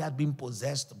 because they had been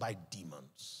possessed by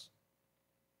demons.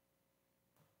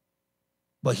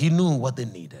 But he knew what they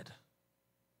needed,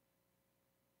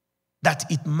 that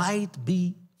it might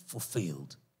be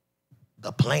fulfilled,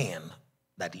 the plan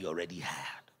that he already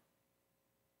had.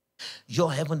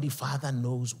 Your heavenly Father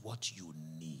knows what you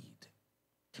need,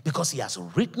 because he has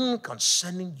written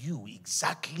concerning you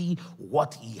exactly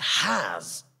what he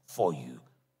has for you.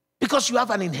 Because you have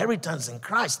an inheritance in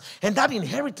Christ, and that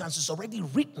inheritance is already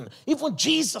written. Even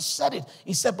Jesus said it.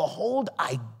 He said, behold,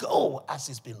 I go as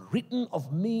it's been written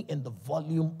of me in the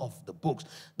volume of the books.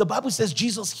 The Bible says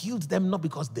Jesus healed them not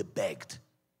because they begged.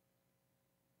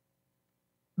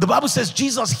 The Bible says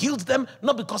Jesus healed them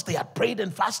not because they had prayed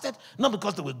and fasted, not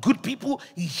because they were good people.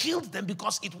 He healed them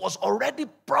because it was already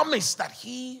promised that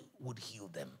he would heal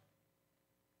them.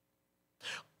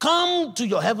 Come to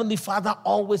your heavenly Father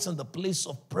always in the place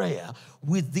of prayer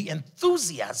with the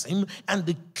enthusiasm and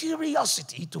the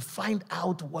curiosity to find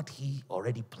out what he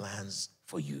already plans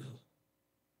for you.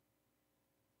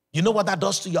 You know what that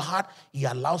does to your heart? He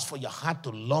allows for your heart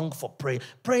to long for prayer.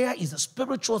 Prayer is a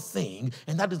spiritual thing,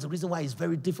 and that is the reason why it's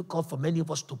very difficult for many of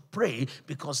us to pray,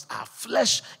 because our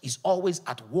flesh is always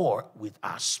at war with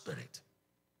our spirit.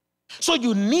 So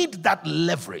you need that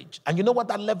leverage. And you know what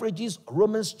that leverage is?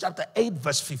 Romans chapter 8,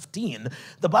 verse 15.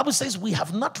 The Bible says we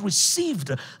have not received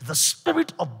the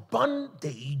spirit of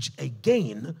bondage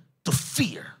again to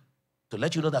fear. To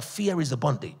let you know that fear is a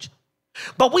bondage.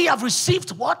 But we have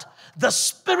received what? The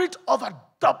spirit of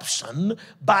adoption,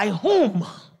 by whom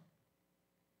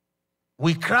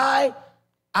we cry,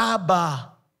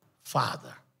 Abba,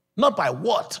 Father. Not by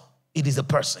what? It is a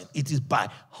person. It is by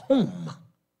whom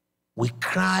we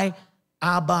cry,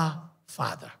 Abba,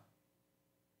 Father.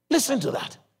 Listen to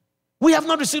that. We have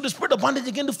not received the spirit of bondage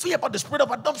again to fear, but the spirit of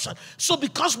adoption. So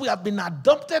because we have been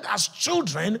adopted as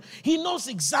children, he knows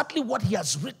exactly what he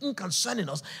has written concerning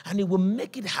us, and he will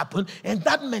make it happen. And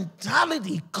that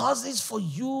mentality causes for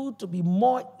you to be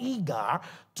more eager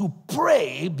to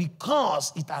pray,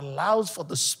 because it allows for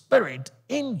the spirit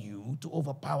in you to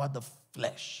overpower the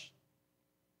flesh.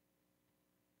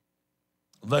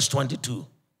 Verse 22.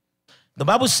 The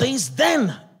Bible says,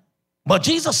 then, but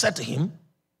Jesus said to him,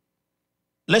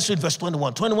 let's read verse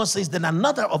 21. 21 says, then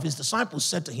another of his disciples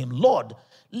said to him, Lord,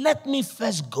 let me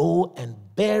first go and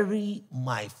bury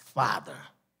my father.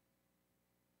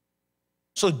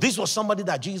 So this was somebody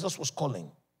that Jesus was calling.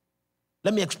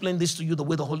 Let me explain this to you the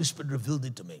way the Holy Spirit revealed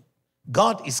it to me.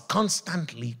 God is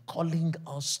constantly calling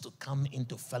us to come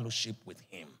into fellowship with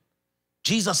him.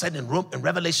 Jesus said in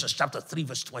Revelation chapter 3,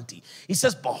 verse 20, he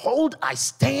says, behold, I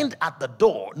stand at the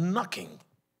door knocking,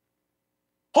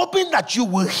 hoping that you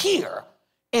will hear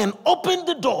and open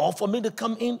the door for me to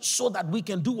come in, so that we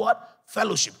can do what?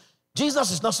 Fellowship. Jesus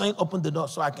is not saying open the door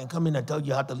so I can come in and tell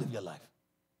you how to live your life.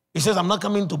 He says, I'm not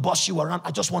coming to boss you around.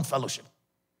 I just want fellowship.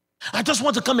 I just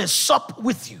want to come and sup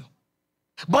with you.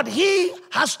 But he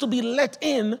has to be let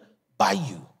in by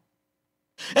you.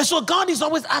 And so God is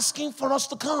always asking for us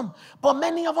to come. But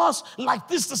many of us, like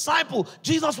this disciple,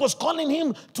 Jesus was calling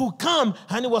him to come,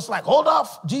 and he was like, hold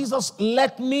off, Jesus,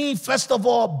 let me first of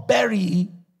all bury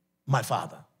my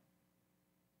father.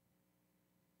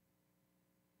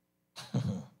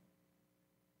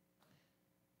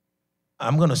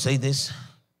 I'm going to say this,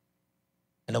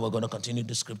 and then we're going to continue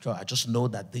the scripture. I just know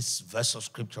that this verse of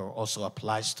scripture also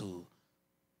applies to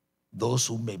those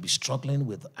who may be struggling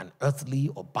with an earthly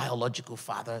or biological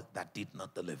father that did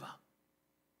not deliver.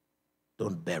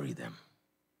 Don't bury them.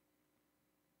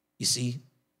 You see,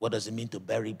 what does it mean to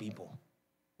bury people?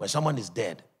 When someone is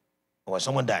dead, or when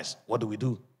someone dies, what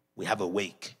do? We have a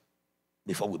wake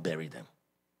before we bury them.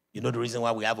 You know the reason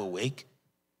why we have a wake?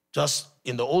 Just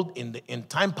in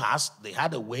time past, they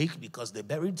had a wake because they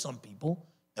buried some people,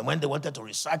 and when they wanted to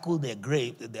recycle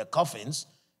their coffins,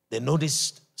 they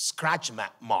noticed scratch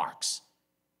marks.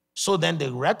 So then they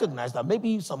recognized that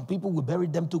maybe some people will bury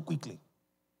them too quickly.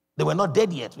 They were not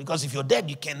dead yet, because if you're dead,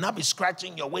 you cannot be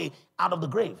scratching your way out of the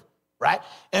grave, right?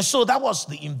 And so that was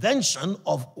the invention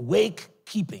of wake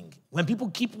keeping. When people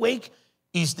keep wake,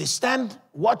 is they stand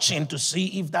watching to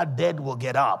see if that dead will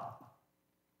get up.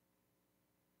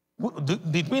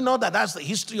 Did we know that that's the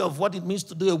history of what it means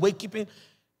to do a wake keeping?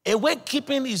 A wake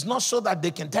keeping is not so that they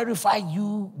can terrify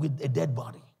you with a dead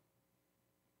body,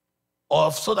 or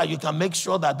so that you can make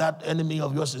sure that that enemy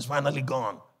of yours is finally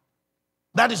gone.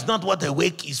 That is not what a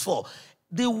wake is for.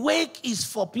 The wake is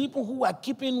for people who are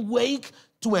keeping wake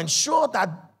to ensure that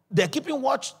they're keeping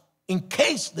watch in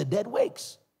case the dead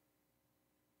wakes.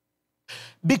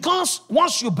 Because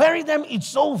once you bury them,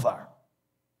 it's over.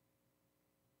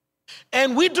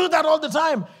 And we do that all the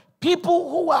time. People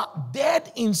who are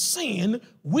dead in sin,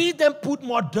 we then put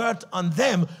more dirt on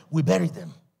them, we bury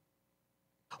them.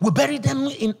 We bury them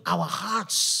in our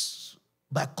hearts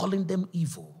by calling them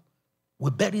evil.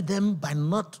 We bury them by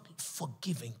not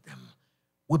forgiving them.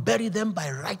 We bury them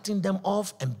by writing them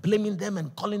off and blaming them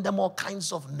and calling them all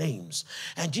kinds of names.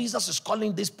 And Jesus is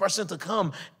calling this person to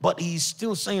come, but he's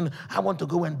still saying, I want to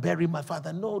go and bury my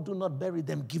father. No, do not bury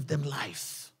them. Give them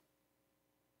life.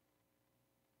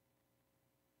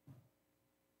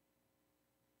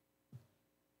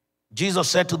 Jesus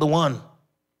said to the one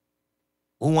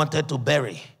who wanted to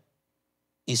bury,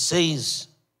 he says,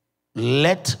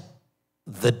 let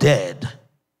the dead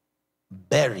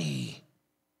bury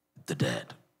the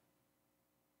dead.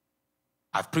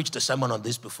 I've preached a sermon on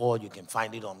this before. You can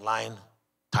find it online,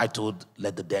 titled,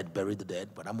 Let the Dead Bury the Dead.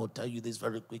 But I'm going to tell you this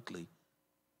very quickly.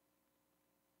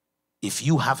 If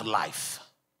you have life,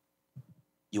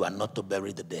 you are not to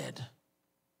bury the dead.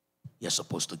 You're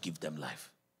supposed to give them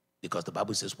life. Because the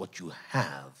Bible says what you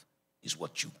have is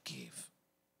what you give.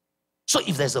 So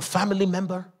if there's a family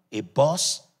member, a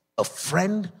boss, a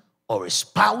friend, or a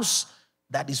spouse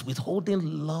that is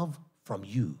withholding love from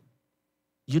you,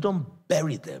 you don't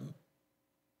bury them.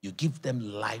 You give them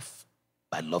life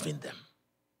by loving them.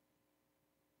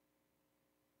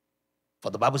 For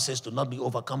the Bible says, do not be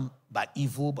overcome by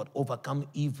evil, but overcome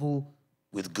evil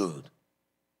with good.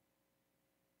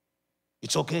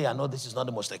 It's okay, I know this is not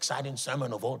the most exciting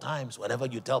sermon of all times. Whenever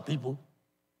you tell people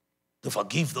to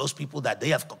forgive those people that they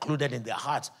have concluded in their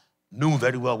hearts knew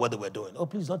very well what they were doing. Oh,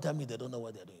 please don't tell me they don't know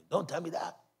what they're doing. Don't tell me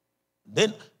that.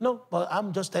 Then, no, but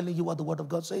I'm just telling you what the word of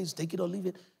God says. Take it or leave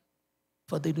it.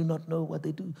 For they do not know what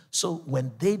they do. So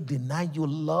when they deny you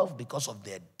love because of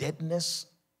their deadness,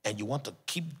 and you want to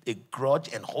keep a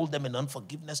grudge and hold them in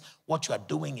unforgiveness, what you are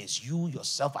doing is you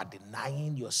yourself are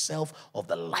denying yourself of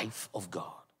the life of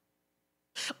God.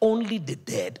 Only the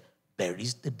dead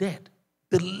buries the dead.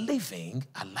 The living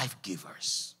are life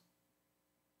givers.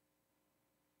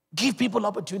 Give people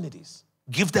opportunities.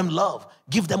 Give them love.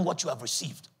 Give them what you have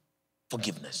received.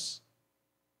 Forgiveness.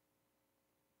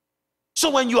 So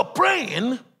when you're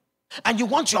praying and you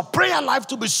want your prayer life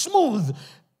to be smooth,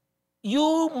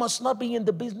 you must not be in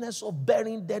the business of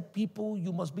burying dead people.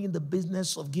 You must be in the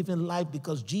business of giving life,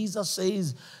 because Jesus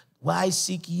says, why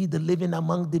seek ye the living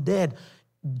among the dead?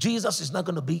 Jesus is not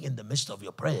going to be in the midst of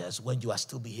your prayers when you are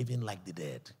still behaving like the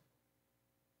dead.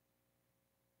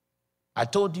 I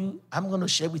told you, I'm going to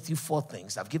share with you 4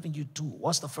 things. I've given you 2.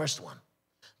 What's the first one?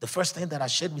 The first thing that I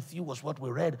shared with you was what we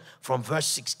read from verse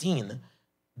 16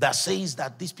 that says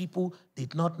that these people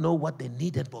did not know what they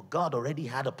needed, but God already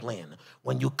had a plan.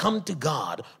 When you come to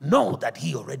God, know that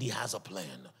he already has a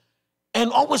plan.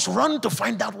 And always run to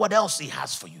find out what else he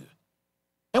has for you.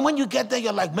 And when you get there,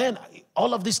 you're like, man,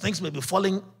 all of these things may be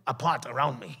falling apart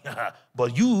around me.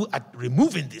 But you are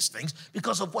removing these things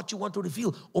because of what you want to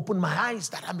reveal. Open my eyes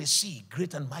that I may see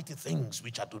great and mighty things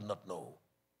which I do not know.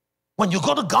 When you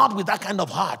go to God with that kind of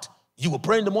heart, you will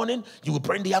pray in the morning, you will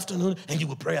pray in the afternoon, and you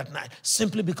will pray at night.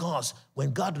 Simply because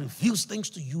when God reveals things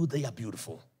to you, they are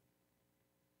beautiful.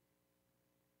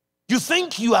 You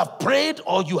think you have prayed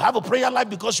or you have a prayer life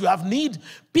because you have need.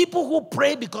 People who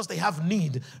pray because they have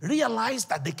need realize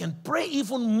that they can pray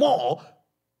even more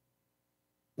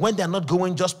when they're not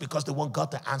going just because they want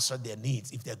God to answer their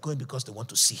needs, if they're going because they want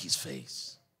to see his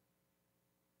face.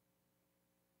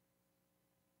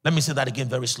 Let me say that again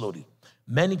very slowly.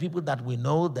 Many people that we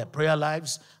know, their prayer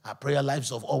lives are prayer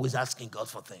lives of always asking God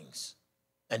for things.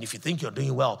 And if you think you're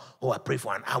doing well, oh, I pray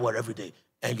for an hour every day.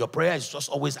 And your prayer is just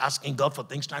always asking God for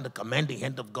things, trying to command the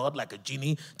hand of God like a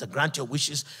genie to grant your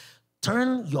wishes.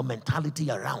 Turn your mentality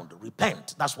around.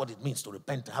 Repent. That's what it means to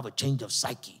repent, to have a change of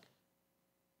psyche.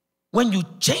 When you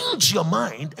change your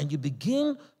mind and you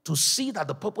begin to see that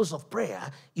the purpose of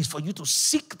prayer is for you to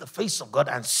seek the face of God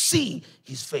and see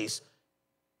his face,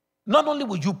 Not only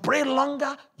will you pray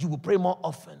longer, you will pray more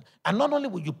often. And not only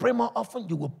will you pray more often,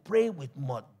 you will pray with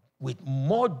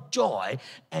more joy,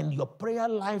 and your prayer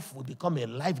life will become a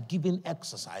life-giving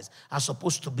exercise as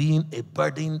opposed to being a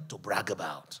burden to brag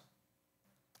about.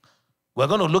 We're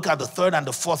going to look at the third and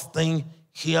the fourth thing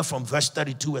here from verse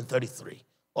 32 and 33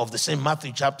 of the same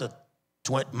Matthew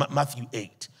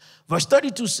 8. Verse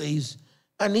 32 says,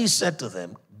 and he said to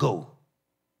them, go.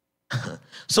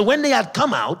 So when they had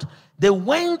come out, they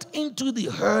went into the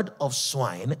herd of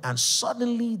swine, and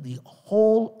suddenly the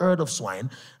whole herd of swine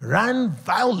ran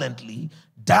violently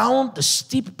down the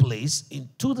steep place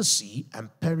into the sea and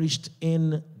perished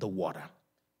in the water.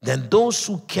 Then those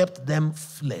who kept them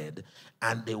fled,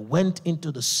 and they went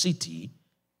into the city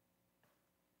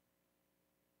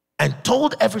and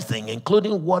told everything,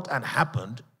 including what had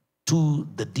happened to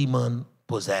the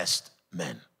demon-possessed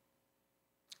men.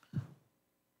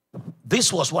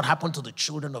 This was what happened to the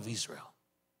children of Israel.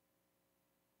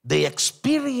 They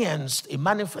experienced a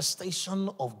manifestation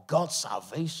of God's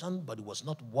salvation, but it was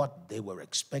not what they were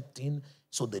expecting,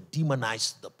 so they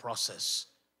demonized the process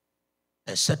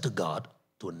and said to God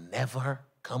to never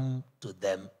come to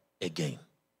them again.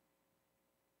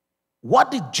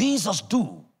 What did Jesus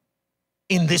do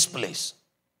in this place?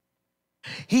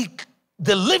 He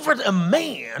delivered a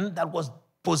man that was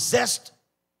possessed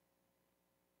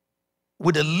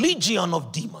with a legion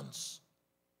of demons.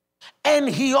 And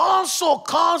he also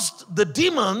caused the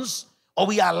demons,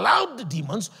 or he allowed the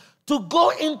demons to go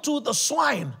into the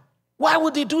swine. Why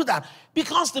would he do that?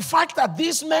 Because the fact that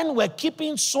these men were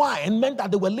keeping swine meant that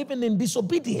they were living in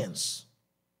disobedience.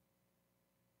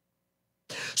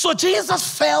 So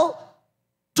Jesus fell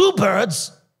two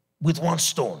birds with one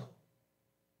stone.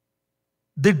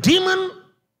 The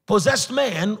demon-possessed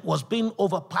man was being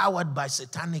overpowered by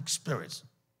satanic spirits.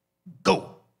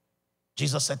 Go.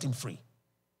 Jesus set him free.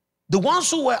 The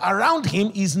ones who were around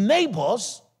him, his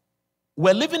neighbors,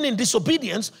 were living in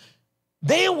disobedience.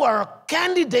 They were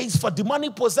candidates for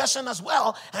demonic possession as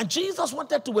well. And Jesus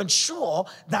wanted to ensure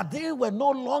that they were no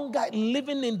longer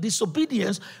living in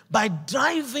disobedience by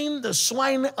driving the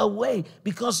swine away,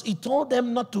 because he told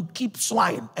them not to keep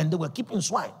swine, and they were keeping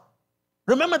swine.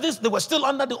 Remember this, they were still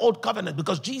under the old covenant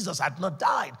because Jesus had not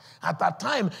died at that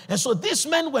time. And so these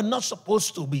men were not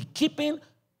supposed to be keeping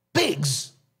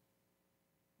pigs.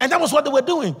 And that was what they were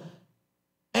doing.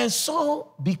 And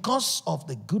so because of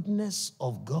the goodness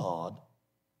of God,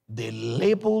 they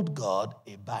labeled God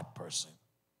a bad person.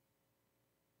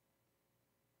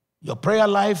 Your prayer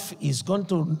life is going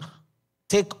to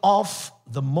take off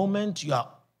the moment you are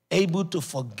able to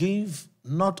forgive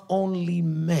not only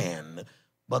men,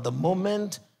 but the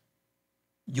moment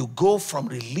you go from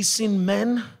releasing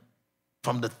men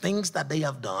from the things that they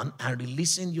have done and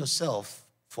releasing yourself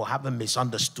for having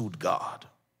misunderstood God.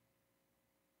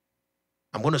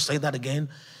 I'm going to say that again.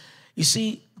 You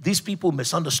see, these people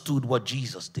misunderstood what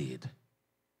Jesus did.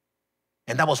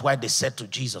 And that was why they said to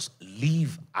Jesus,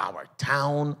 leave our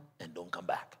town and don't come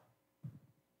back.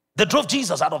 They drove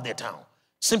Jesus out of their town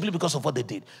simply because of what they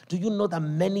did. Do you know that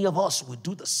many of us will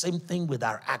do the same thing with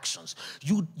our actions?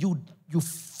 You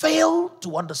fail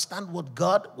to understand what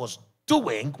God was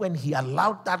doing when he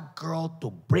allowed that girl to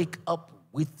break up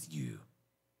with you.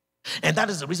 And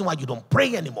that is the reason why you don't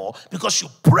pray anymore, because you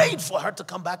prayed for her to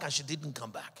come back and she didn't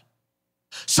come back.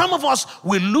 Some of us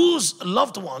will lose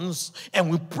loved ones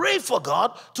and we pray for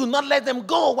God to not let them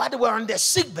go while they were on their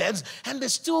sick beds, and they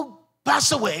still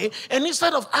pass away. And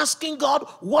instead of asking God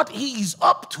what he is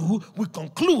up to, we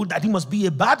conclude that he must be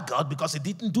a bad God because he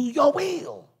didn't do your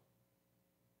will.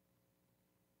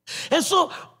 And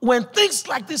so when things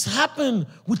like this happen,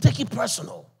 we take it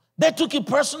personal. They took it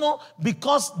personal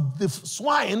because the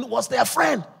swine was their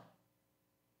friend.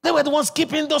 They were the ones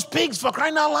keeping those pigs, for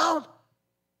crying out loud.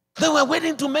 They were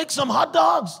waiting to make some hot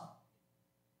dogs.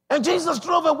 And Jesus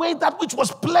drove away that which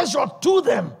was pleasure to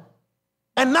them.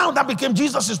 And now that became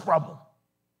Jesus' problem.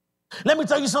 Let me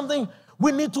tell you something.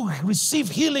 We need to receive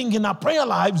healing in our prayer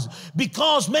lives,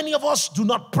 because many of us do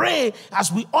not pray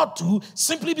as we ought to,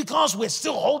 simply because we're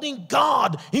still holding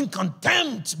God in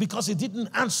contempt because he didn't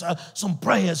answer some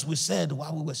prayers we said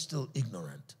while we were still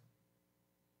ignorant.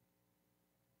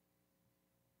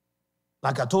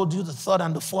 Like I told you, the third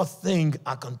and the fourth thing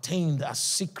are contained as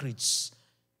secrets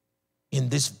in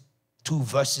these two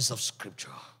verses of Scripture.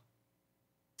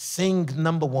 Thing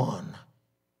number one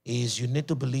is you need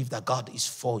to believe that God is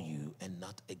for you and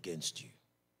not against you.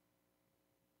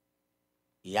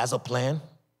 He has a plan,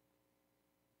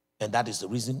 and that is the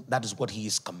reason, that is what he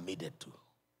is committed to.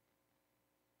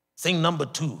 Thing number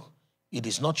two, it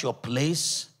is not your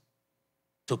place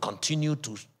to continue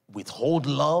to withhold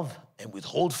love and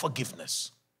withhold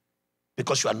forgiveness.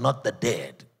 Because you are not the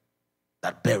dead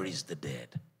that buries the dead.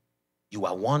 You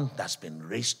are one that's been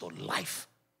raised to life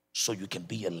so you can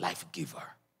be a life giver.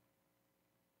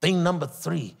 Thing number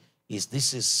 3 is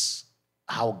this is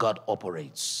how God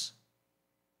operates.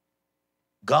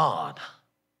 God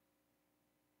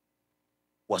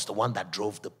was the one that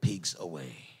drove the pigs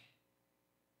away.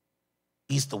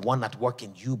 He's the one at work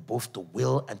in you both to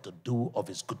will and to do of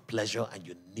his good pleasure, and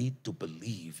you need to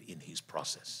believe in his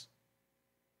process.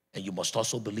 And you must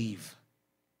also believe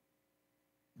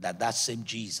that that same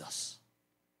Jesus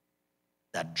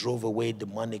that drove away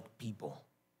demonic people,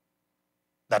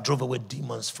 that drove away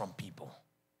demons from people,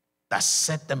 that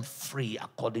set them free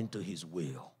according to his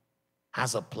will,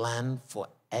 has a plan for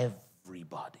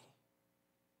everybody.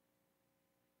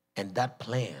 And that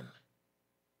plan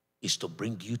is to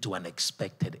bring you to an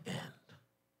expected end.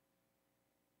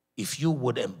 If you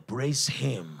would embrace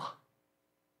him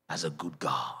as a good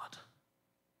God,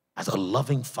 as a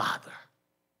loving Father,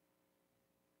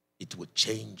 it would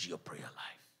change your prayer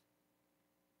life.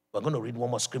 We're going to read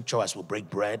one more scripture as we break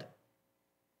bread.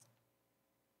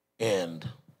 And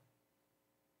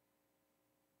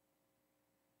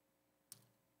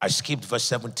I skipped verse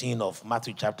 17 of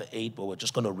Matthew chapter 8, but we're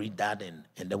just going to read that and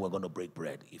then we're going to break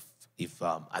bread. If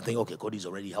I think, okay, Cody's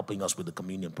already helping us with the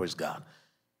communion, praise God.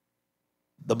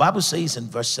 The Bible says in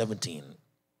verse 17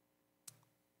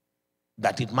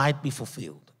 that it might be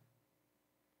fulfilled,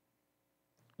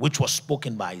 which was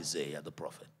spoken by Isaiah the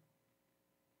prophet,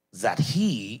 that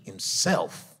he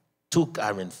himself took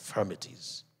our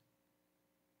infirmities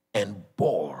and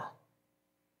bore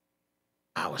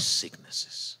our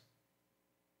sicknesses.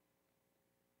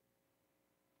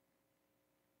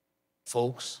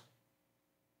 Folks,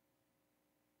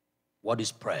 what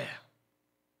is prayer?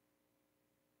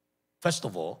 First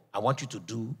of all, I want you to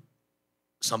do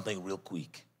something real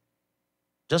quick.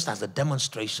 Just as a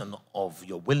demonstration of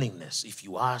your willingness, if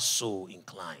you are so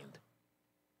inclined,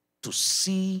 to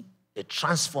see a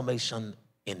transformation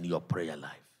in your prayer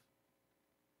life.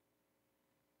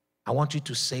 I want you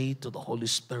to say to the Holy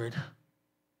Spirit,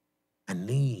 I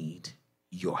need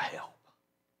your help.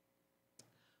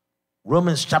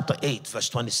 Romans chapter 8, verse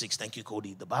 26. Thank you,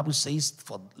 Cody. The Bible says,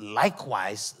 for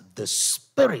likewise, the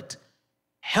Spirit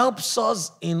helps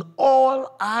us in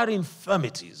all our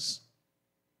infirmities.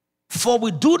 For we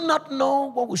do not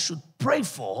know what we should pray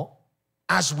for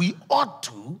as we ought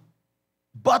to,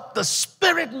 but the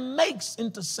Spirit makes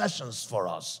intercessions for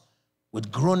us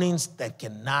with groanings that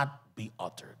cannot be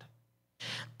uttered.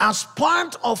 As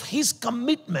part of his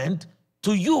commitment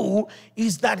to you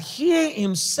is that he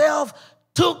himself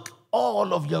took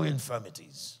all of your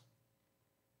infirmities.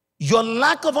 Your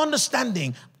lack of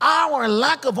understanding, our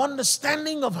lack of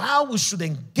understanding of how we should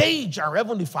engage our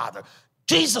Heavenly Father,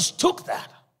 Jesus took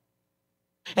that.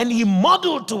 And he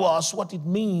modeled to us what it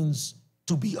means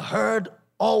to be heard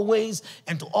always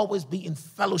and to always be in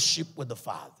fellowship with the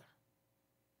Father.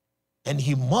 And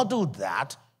he modeled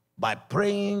that by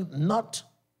praying, not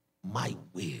my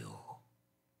will,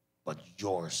 but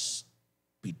yours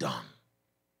be done.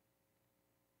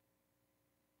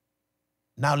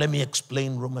 Now let me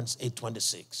explain Romans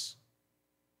 8:26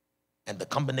 and the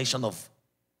combination of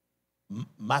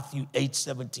Matthew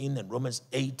 8:17 and Romans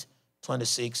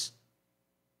 8:26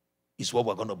 is what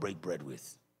we're going to break bread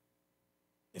with.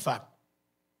 In fact,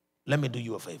 let me do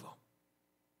you a favor.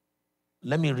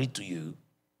 Let me read to you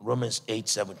Romans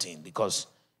 8:17 because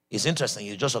it's interesting.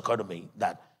 It just occurred to me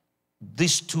that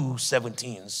these two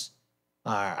 17s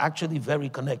are actually very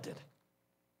connected.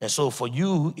 And so for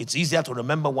you, it's easier to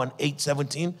remember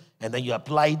 8:17, and then you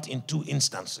apply it in two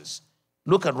instances.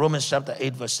 Look at Romans chapter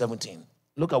 8, verse 17.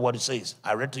 Look at what it says.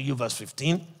 I read to you verse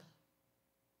 15.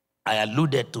 I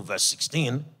alluded to verse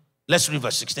 16. Let's read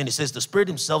verse 16. It says, the Spirit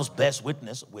himself bears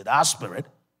witness with our spirit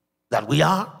that we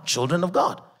are children of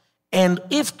God. And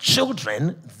if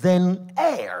children, then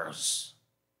heirs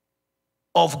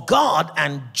of God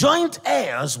and joint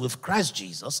heirs with Christ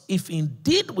Jesus, if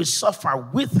indeed we suffer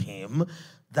with him,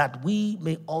 that we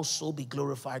may also be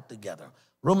glorified together.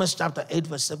 Romans chapter 8,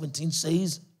 verse 17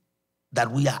 says that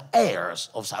we are heirs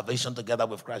of salvation together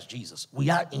with Christ Jesus. We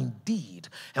are indeed.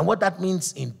 And what that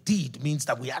means, indeed, means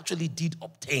that we actually did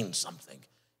obtain something.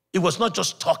 It was not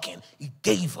just talking. He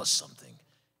gave us something.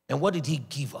 And what did he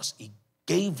give us? He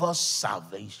gave us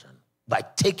salvation by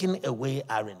taking away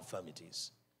our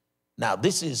infirmities. Now,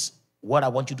 this is what I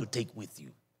want you to take with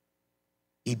you.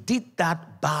 He did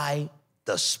that by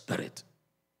the Spirit.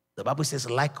 The Bible says,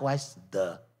 likewise,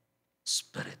 the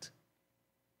Spirit.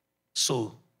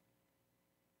 So,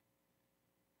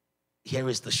 here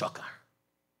is the shocker.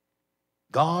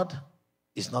 God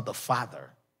is not the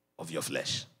father of your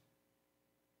flesh.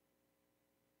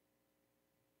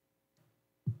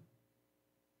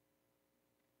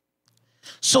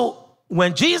 So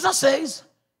when Jesus says,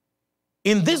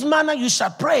 in this manner you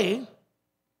shall pray,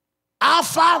 our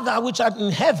Father which art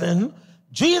in heaven,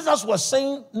 Jesus was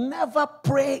saying, never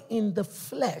pray in the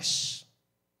flesh,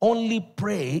 only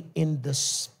pray in the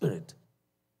spirit.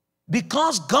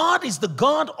 Because God is the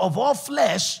God of all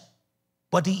flesh,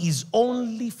 but he is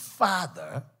only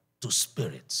Father to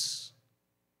spirits.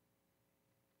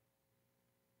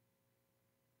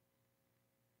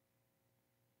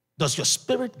 Does your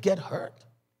spirit get hurt?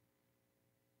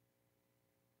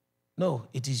 No,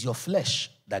 it is your flesh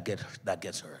that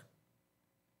gets hurt.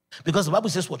 Because the Bible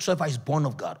says, whatsoever is born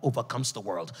of God overcomes the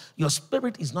world. Your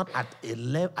spirit is not at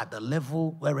the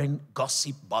level wherein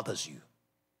gossip bothers you.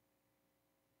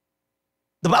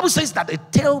 The Bible says that a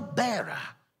talebearer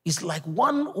is like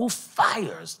one who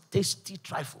fires tasty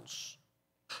trifles.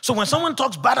 So when someone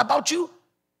talks bad about you,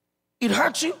 it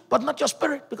hurts you, but not your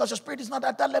spirit, because your spirit is not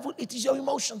at that level. It is your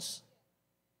emotions.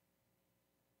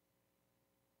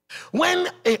 When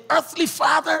an earthly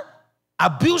father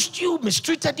abused you,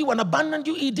 mistreated you, and abandoned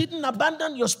you, he didn't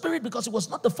abandon your spirit because he was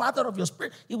not the father of your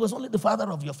spirit. He was only the father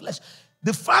of your flesh.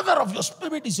 The father of your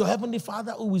spirit is your heavenly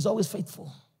Father who is always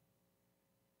faithful.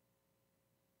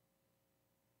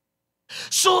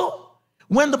 So,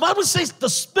 when the Bible says the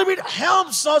Spirit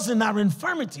helps us in our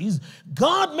infirmities,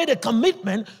 God made a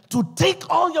commitment to take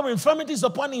all your infirmities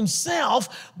upon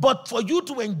himself, but for you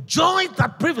to enjoy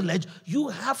that privilege, you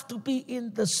have to be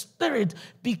in the Spirit,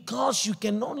 because you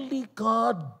can only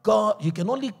call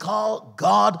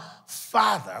God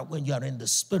Father when you are in the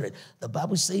Spirit. The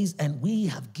Bible says, and we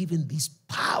have given this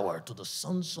power to the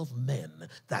sons of men,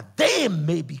 that they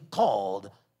may be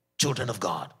called children of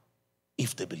God,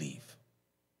 if they believe.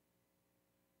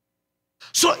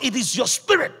 So it is your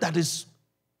spirit that is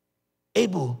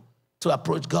able to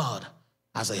approach God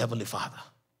as a heavenly Father.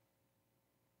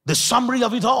 The summary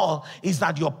of it all is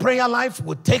that your prayer life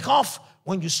will take off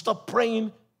when you stop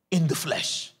praying in the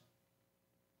flesh.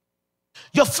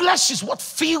 Your flesh is what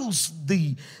fills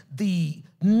the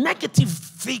negative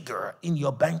figure in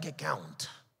your bank account.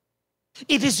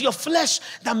 It is your flesh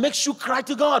that makes you cry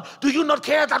to God. Do you not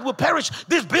care that we perish?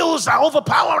 These bills are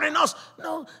overpowering us.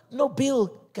 No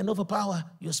bill can overpower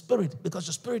your spirit, because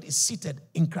your spirit is seated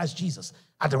in Christ Jesus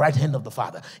at the right hand of the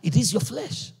Father. It is your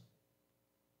flesh.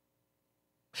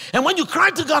 And when you cry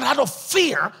to God out of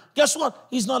fear, guess what?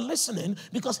 He's not listening,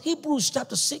 because Hebrews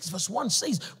chapter 6 verse 1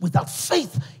 says, without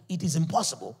faith, it is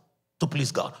impossible to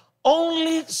please God.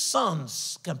 Only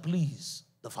sons can please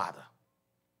the Father.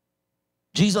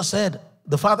 Jesus said,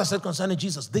 the Father said concerning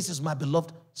Jesus, this is my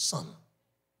beloved Son.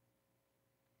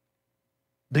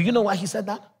 Do you know why he said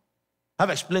that? I've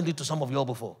explained it to some of you all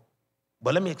before,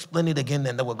 but let me explain it again,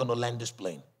 and then we're going to land this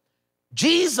plane.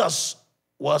 Jesus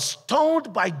was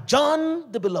told by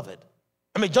John the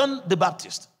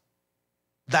Baptist,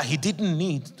 that he didn't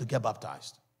need to get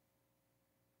baptized.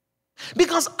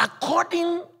 Because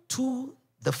according to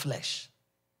the flesh,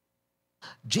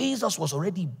 Jesus was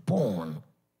already born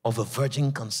of a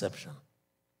virgin conception.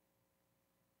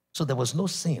 So there was no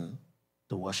sin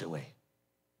to wash away.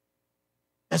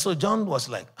 And so John was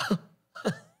like,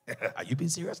 are you being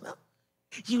serious now?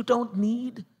 You don't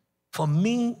need for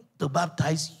me to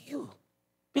baptize you.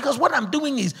 Because what I'm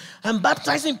doing is I'm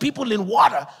baptizing people in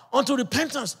water unto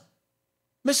repentance.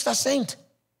 Mr. Saint,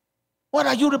 what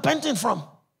are you repenting from?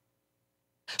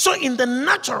 So in the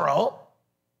natural,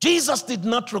 Jesus did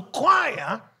not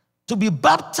require to be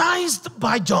baptized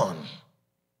by John.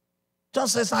 John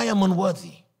says, I am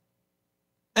unworthy.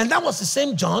 And that was the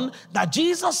same John that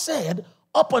Jesus said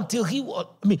up until he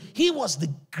was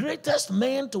the greatest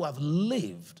man to have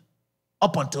lived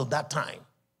up until that time.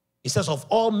 He says, of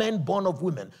all men born of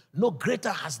women, no greater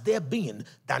has there been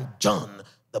than John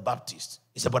the Baptist.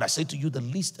 He said, but I say to you, the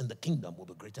least in the kingdom will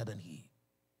be greater than he.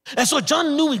 And so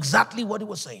John knew exactly what he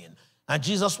was saying. And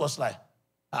Jesus was like,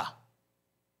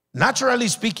 naturally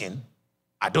speaking,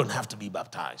 I don't have to be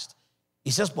baptized.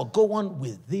 He says, but go on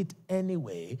with it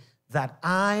anyway,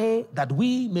 that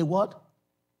we may what?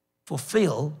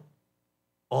 Fulfill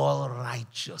all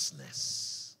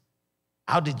righteousness.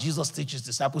 How did Jesus teach his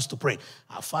disciples to pray?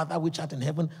 Our Father which art in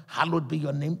heaven, hallowed be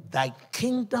your name. Thy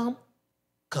kingdom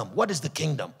come. What is the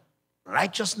kingdom?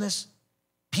 Righteousness,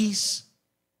 peace,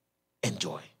 and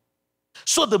joy.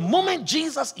 So the moment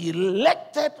Jesus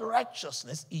elected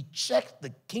righteousness, he checked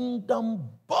the kingdom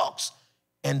box,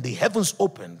 and the heavens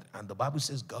opened, and the Bible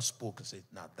says God spoke and said,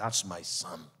 now that's my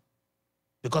son.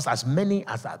 Because as many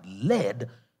as are led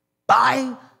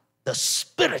by the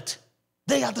Spirit,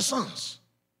 they are the sons.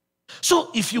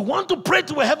 So if you want to pray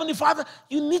to a heavenly Father,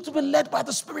 you need to be led by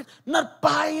the Spirit, not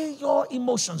by your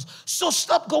emotions. So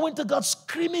stop going to God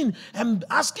screaming and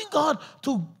asking God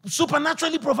to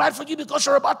supernaturally provide for you because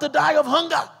you're about to die of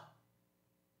hunger.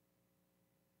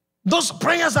 Those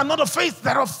prayers are not of faith,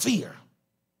 they're of fear.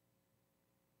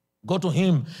 Go to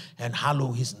him and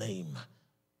hallow his name.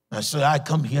 And so I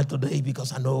come here today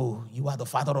because I know you are the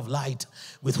Father of light,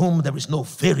 with whom there is no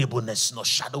variableness, no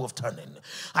shadow of turning.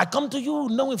 I come to you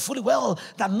knowing fully well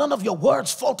that none of your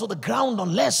words fall to the ground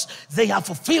unless they are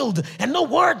fulfilled, and no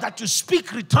word that you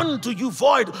speak return to you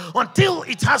void until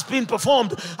it has been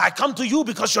performed. I come to you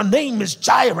because your name is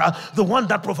Jireh, the one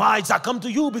that provides. I come to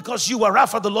you because you are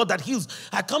Rapha, the Lord that heals.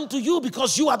 I come to you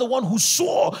because you are the one who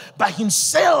swore by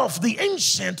himself, the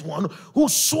ancient one who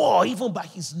swore even by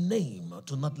his name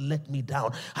to not let me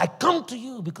down. I come to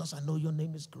you because I know your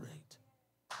name is great.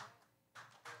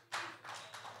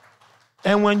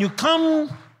 And when you come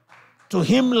to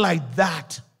him like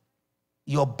that,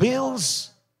 your bills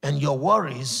and your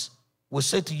worries will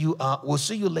say to you, we'll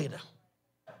see you later.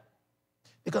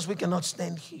 Because we cannot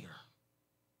stand here.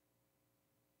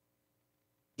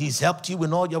 He's helped you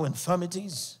in all your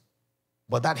infirmities.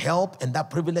 But that help and that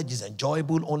privilege is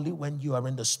enjoyable only when you are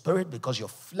in the Spirit, because your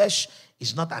flesh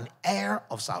is not an heir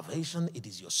of salvation. It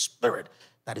is your spirit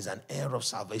that is an heir of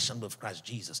salvation with Christ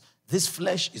Jesus. This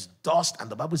flesh is dust, and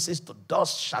the Bible says to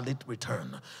dust shall it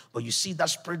return. But you see that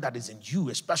spirit that is in you,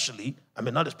 especially,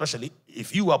 not especially,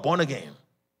 if you are born again.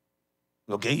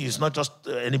 Okay, it's not just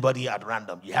anybody at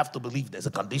random. You have to believe there's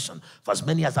a condition. For as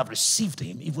many as have received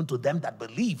him, even to them that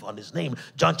believe on his name,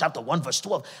 John chapter 1 verse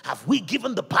 12, have we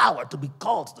given the power to be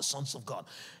called the sons of God.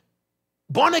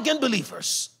 Born again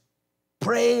believers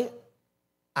pray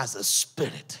as a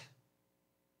spirit,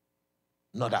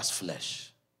 not as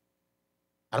flesh.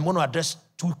 I'm going to address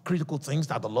two critical things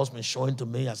that the Lord's been showing to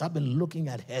me as I've been looking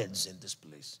at heads in this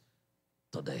place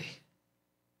today.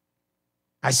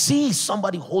 I see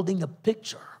somebody holding a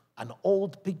picture, an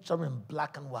old picture in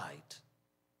black and white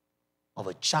of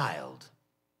a child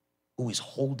who is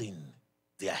holding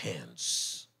their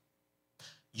hands.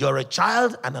 You're a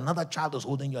child and another child is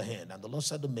holding your hand. And the Lord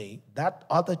said to me, that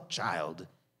other child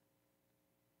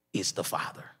is the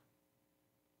Father.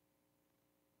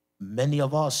 Many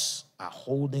of us are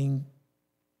holding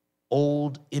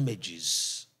old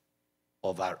images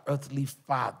of our earthly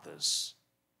fathers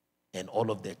and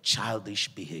all of their childish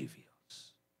behaviors.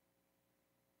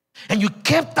 And you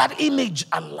kept that image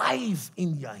alive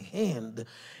in your hand,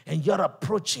 and you're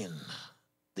approaching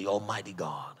the Almighty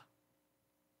God.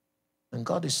 And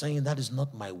God is saying, that is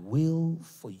not my will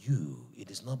for you.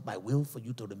 It is not my will for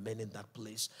you to remain in that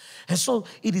place. And so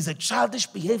it is a childish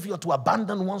behavior to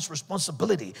abandon one's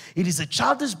responsibility. It is a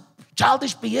childish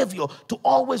behavior to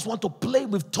always want to play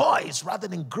with toys rather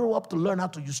than grow up to learn how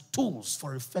to use tools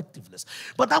for effectiveness.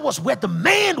 But that was where the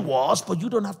man was, but you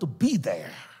don't have to be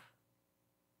there.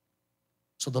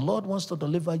 So the Lord wants to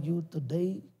deliver you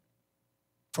today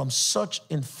from such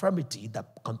infirmity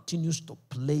that continues to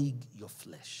plague your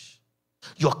flesh.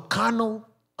 Your carnal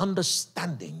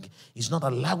understanding is not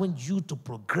allowing you to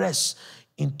progress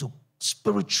into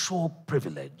spiritual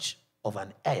privilege of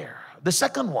an heir. The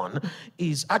second one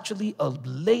is actually a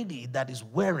lady that is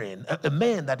wearing, a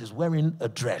man that is wearing a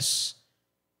dress,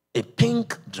 a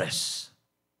pink dress,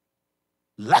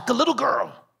 like a little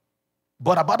girl,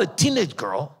 but about a teenage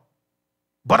girl.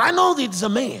 But I know that it's a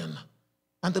man.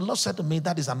 And the Lord said to me,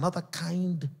 that is another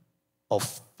kind of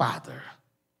father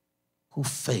who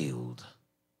failed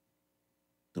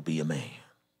to be a man.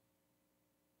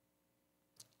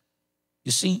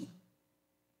 You see,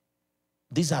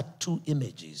 these are two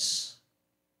images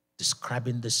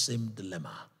describing the same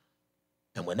dilemma.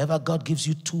 And whenever God gives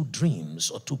you two dreams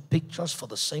or two pictures for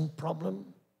the same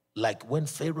problem, like when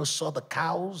Pharaoh saw the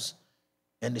cows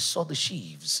and he saw the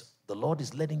sheaves, the Lord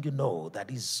is letting you know that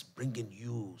he's bringing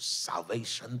you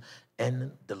salvation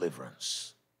and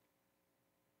deliverance.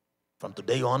 From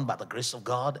today on, by the grace of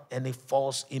God, any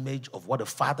false image of what a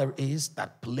father is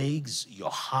that plagues your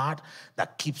heart,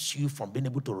 that keeps you from being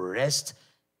able to rest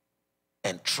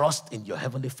and trust in your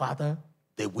heavenly Father,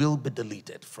 they will be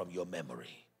deleted from your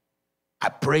memory. I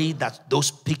pray that those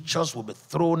pictures will be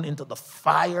thrown into the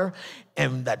fire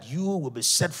and that you will be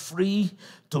set free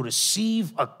to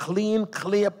receive a clean,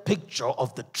 clear picture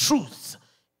of the truth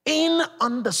in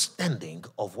understanding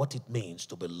of what it means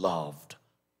to be loved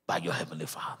by your heavenly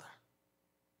Father.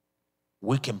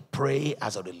 We can pray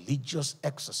as a religious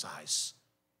exercise,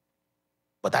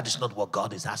 but that is not what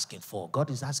God is asking for. God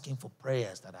is asking for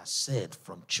prayers that are said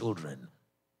from children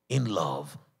in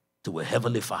love to a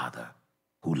heavenly Father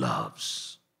who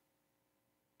loves.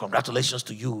 Congratulations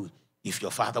to you. if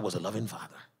your father was a loving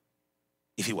father,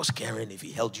 if he was caring, if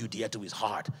he held you dear to his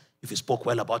heart, if he spoke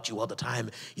well about you all the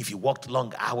time, if he worked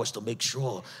long hours to make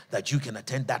sure that you can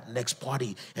attend that next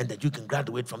party and that you can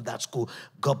graduate from that school,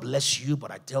 God bless you. But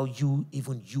I tell you,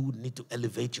 even you need to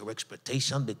elevate your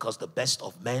expectation, because the best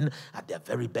of men at their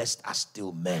very best are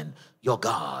still men. Your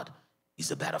God is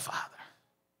a better father.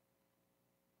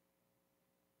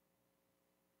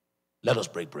 Let us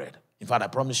break bread. In fact, I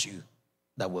promise you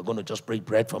that we're going to just break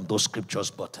bread from those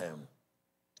scriptures, but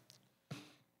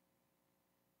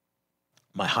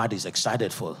my heart is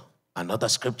excited for another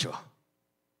scripture.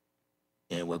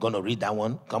 And we're going to read that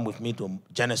one. Come with me to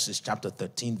Genesis chapter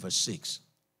 13, verse 6.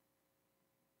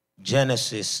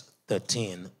 Genesis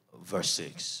 13, verse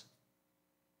 6.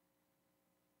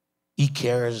 He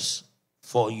cares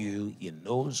for you. He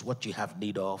knows what you have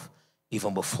need of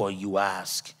even before you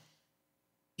ask.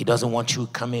 He doesn't want you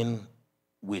coming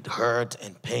with hurt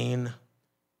and pain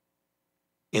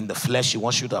in the flesh. He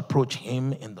wants you to approach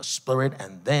him in the spirit,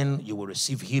 and then you will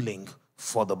receive healing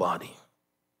for the body.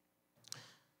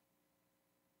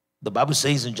 The Bible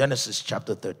says in Genesis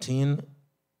chapter 13,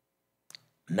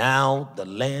 now the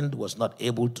land was not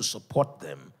able to support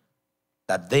them,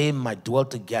 that they might dwell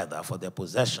together, for their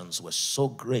possessions were so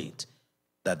great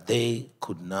that they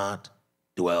could not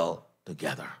dwell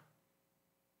together.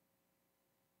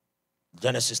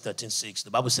 Genesis 13:6,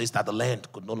 the Bible says that the land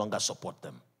could no longer support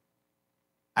them.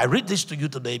 I read this to you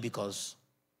today because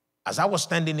as I was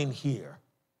standing in here,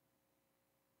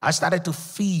 I started to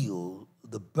feel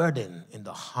the burden in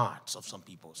the hearts of some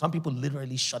people. Some people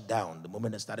literally shut down the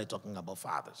moment they started talking about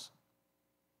fathers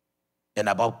and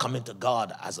about coming to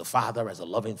God as a father, as a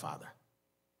loving father.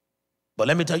 But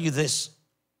let me tell you this.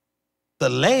 The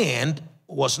land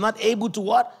was not able to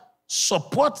what?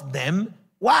 Support them.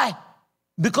 Why?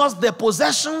 Because their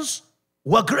possessions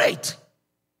were great.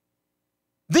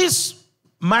 This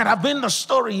might have been the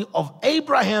story of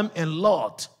Abraham and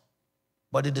Lot,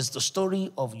 but it is the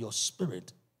story of your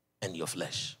spirit and your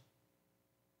flesh.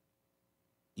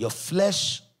 Your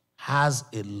flesh has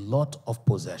a lot of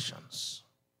possessions,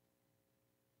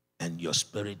 and your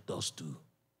spirit does too.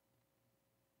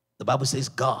 The Bible says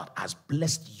God has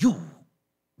blessed you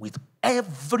with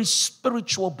every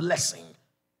spiritual blessing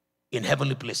in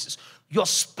heavenly places. Your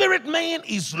spirit man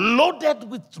is loaded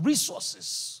with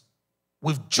resources,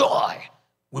 with joy,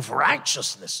 with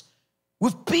righteousness,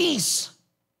 with peace.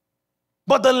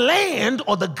 But the land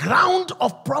or the ground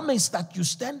of promise that you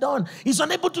stand on is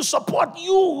unable to support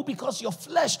you, because your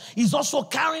flesh is also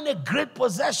carrying a great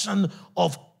possession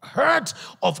of hurt,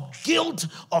 of guilt,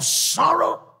 of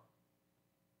sorrow.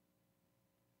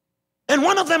 And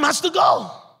one of them has to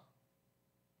go.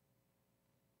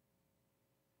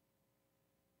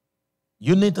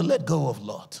 You need to let go of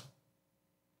Lot.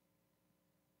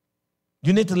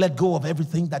 You need to let go of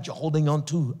everything that you're holding on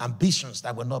to, ambitions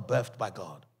that were not birthed by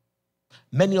God.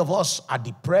 Many of us are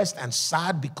depressed and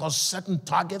sad because certain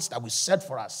targets that we set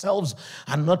for ourselves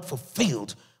are not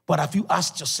fulfilled. But have you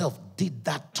asked yourself, did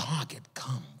that target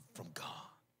come from God?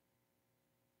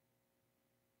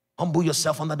 Humble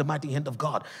yourself under the mighty hand of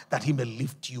God that he may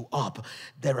lift you up.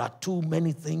 There are too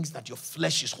many things that your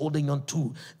flesh is holding on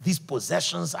to. These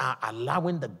possessions are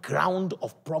allowing the ground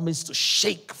of promise to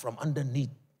shake from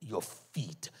underneath your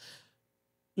feet.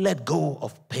 Let go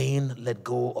of pain, let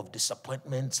go of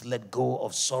disappointments, let go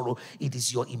of sorrow. It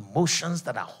is your emotions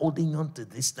that are holding on to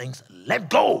these things. Let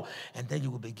go, and then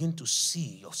you will begin to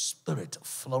see your spirit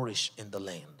flourish in the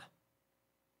land.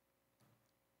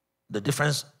 The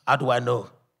difference, how do I know?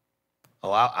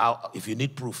 If you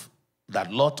need proof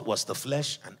that Lot was the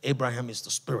flesh and Abraham is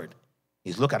the spirit,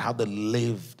 is look at how they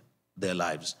lived their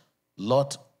lives.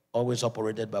 Lot always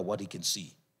operated by what he can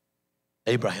see.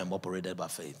 Abraham operated by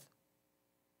faith.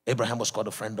 Abraham was called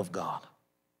a friend of God.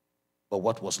 But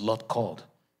what was Lot called?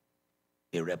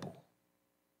 A rebel.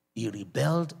 He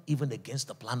rebelled even against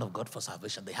the plan of God for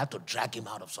salvation. They had to drag him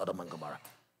out of Sodom and Gomorrah.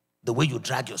 The way you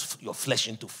drag your flesh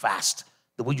into fast,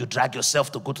 the way you drag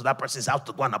yourself to go to that person's house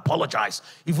to go and apologize,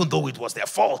 even though it was their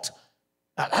fault.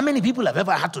 How many people have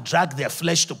ever had to drag their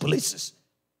flesh to places?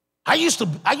 I used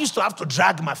to have to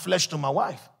drag my flesh to my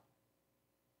wife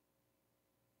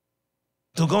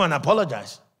to go and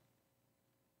apologize.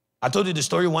 I told you the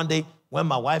story one day when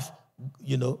my wife,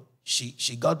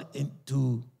 she got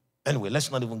into, anyway,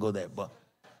 let's not even go there. But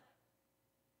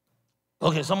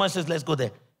okay, someone says, let's go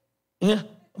there. Yeah,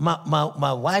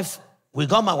 my wife, we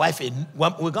got my wife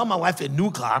a new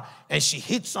car, and she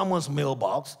hit someone's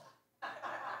mailbox,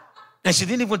 and she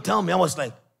didn't even tell me. I was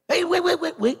like, hey,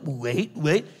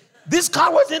 wait. This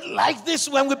car wasn't like this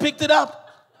when we picked it up.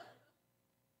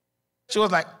 She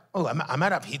was like, Oh, I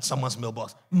might have hit someone's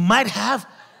mailbox. Might have.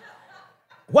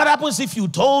 What happens if you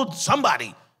told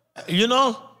somebody, you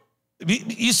know?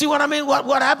 You see what I mean?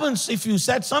 What happens if you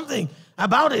said something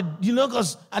about it, you know?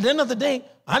 Because at the end of the day,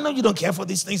 I know you don't care for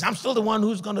these things. I'm still the one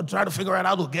who's going to try to figure it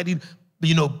out or get it,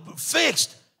 you know,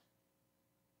 fixed.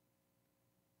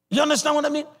 You understand what I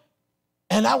mean?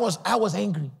 And I was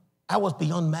angry. I was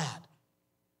beyond mad.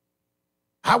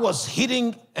 I was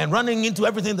hitting and running into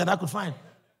everything that I could find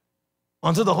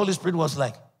until the Holy Spirit was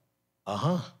like,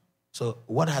 so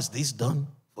what has this done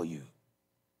for you?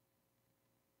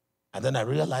 And then I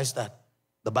realized that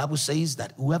the Bible says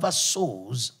that whoever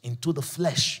sows into the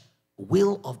flesh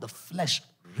will of the flesh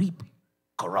reap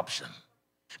corruption.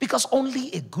 Because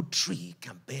only a good tree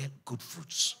can bear good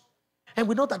fruits. And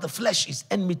we know that the flesh is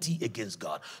enmity against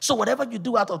God. So whatever you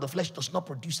do out of the flesh does not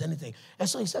produce anything. And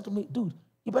so he said to me, dude,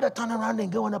 you better turn around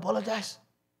and go and apologize.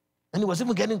 And it was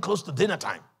even getting close to dinner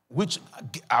time, which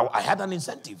I had an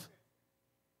incentive.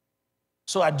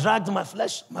 So I dragged my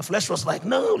flesh. My flesh was like,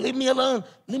 no, leave me alone.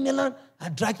 Leave me alone. I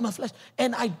dragged my flesh.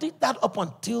 And I did that up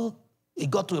until it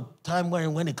got to a time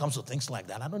when it comes to things like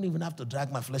that, I don't even have to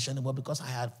drag my flesh anymore because I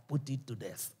have put it to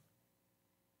death.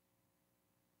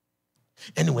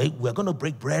 Anyway, we're going to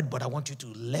break bread, but I want you to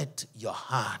let your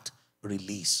heart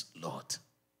release, Lord,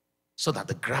 so that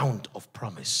the ground of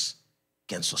promise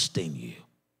can sustain you.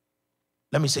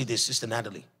 Let me say this, Sister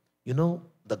Natalie. You know,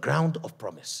 the ground of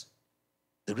promise,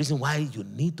 the reason why you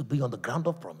need to be on the ground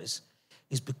of promise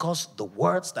is because the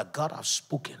words that God has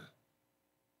spoken,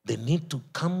 they need to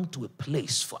come to a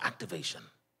place for activation.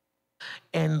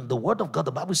 And the word of God,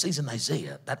 the Bible says in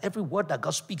Isaiah that every word that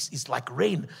God speaks is like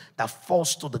rain that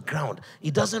falls to the ground.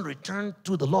 It doesn't return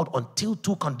to the Lord until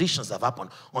two conditions have happened.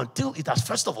 Until it has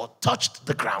first of all touched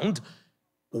the ground,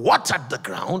 watered the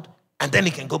ground, and then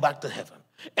it can go back to heaven.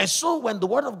 And so when the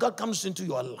word of God comes into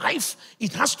your life,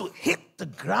 it has to hit the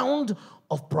ground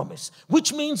of promise,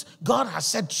 which means God has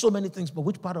said so many things, but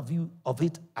which part of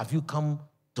it have you come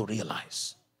to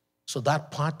realize? So that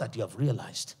part that you have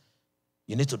realized,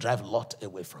 you need to drive Lot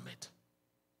away from it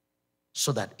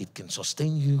so that it can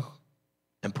sustain you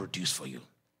and produce for you.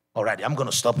 All right, I'm going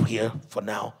to stop here for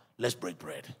now. Let's break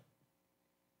bread.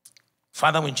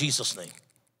 Father, in Jesus' name.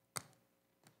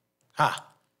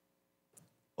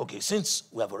 Okay, since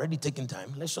we have already taken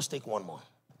time, let's just take one more.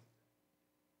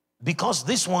 Because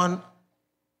this one,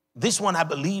 I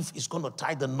believe, is going to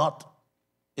tie the knot,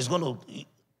 is going to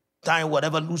tie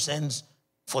whatever loose ends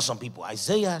for some people.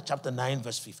 Isaiah chapter 9,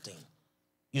 verse 15.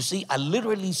 You see, I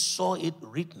literally saw it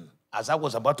written as I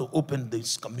was about to open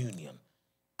this communion.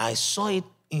 I saw it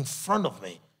in front of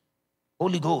me.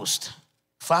 Holy Ghost,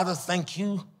 Father, thank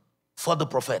you for the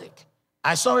prophetic.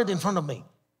 I saw it in front of me.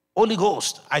 Holy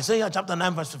Ghost, Isaiah chapter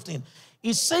 9, verse 15.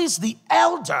 It says, the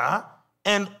elder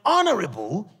and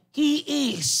honorable,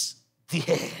 he is the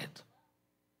head.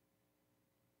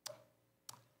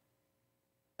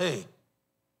 Hey,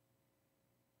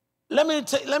 let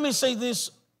me say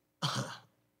this.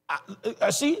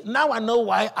 See, now I know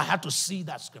why I had to see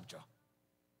that scripture.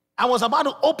 I was about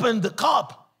to open the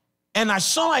cup, and I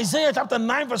saw Isaiah chapter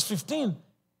 9, verse 15.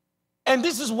 And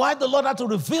this is why the Lord had to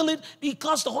reveal it,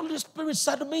 because the Holy Spirit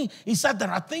said to me, he said,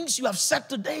 there are things you have said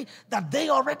today that they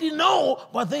already know,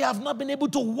 but they have not been able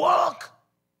to walk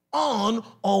on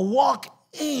or walk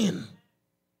in.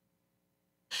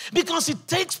 Because it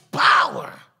takes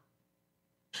power.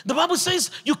 The Bible says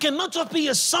you cannot just be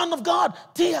a son of God.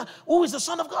 Tia, who is the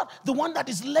son of God? The one that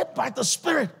is led by the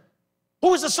Spirit.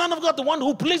 Who is the son of God? The one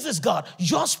who pleases God.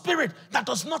 Your spirit that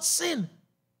does not sin.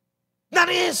 That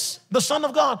is the son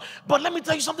of God. But let me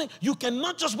tell you something. You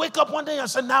cannot just wake up one day and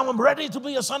say, now I'm ready to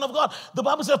be a son of God. The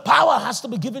Bible says power has to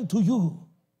be given to you.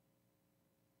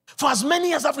 For as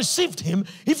many as have received him,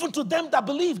 even to them that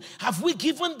believe, have we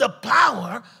given the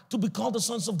power to be called the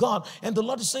sons of God. And the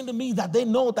Lord is saying to me that they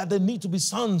know that they need to be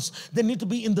sons. They need to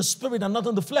be in the spirit and not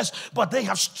in the flesh. But they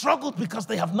have struggled because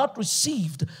they have not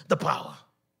received the power.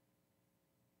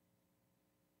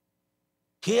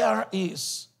 Here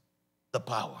is the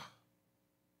power.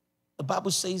 The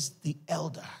Bible says the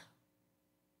elder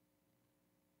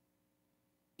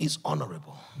is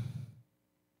honorable.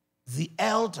 The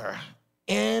elder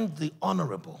and the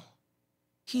honorable,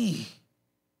 he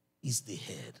is the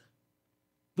head.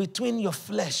 Between your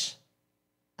flesh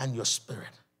and your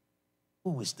spirit,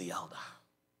 who is the elder?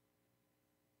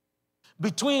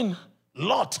 Between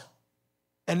Lot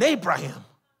and Abraham,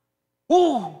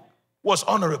 who was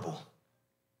honorable?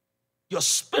 Your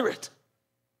spirit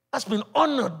has been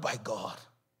honored by God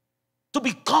to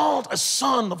be called a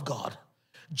son of God.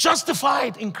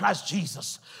 justified in Christ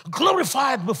Jesus,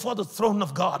 glorified before the throne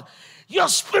of God. Your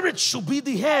spirit should be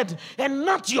the head and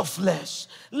not your flesh.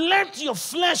 Let your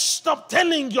flesh stop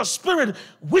telling your spirit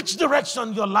which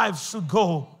direction your life should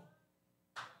go.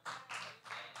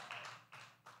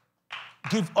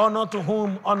 Give honor to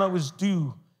whom honor is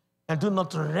due, and do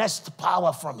not wrest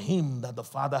power from him that the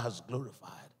Father has glorified.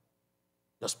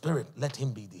 Your spirit, let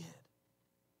him be the head.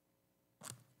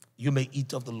 You may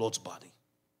eat of the Lord's body.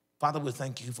 Father, we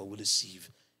thank you for we receive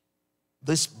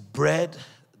this bread,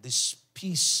 this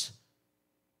piece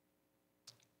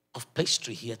of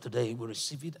pastry here today. We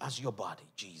receive it as your body,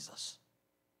 Jesus.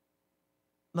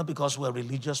 Not because we're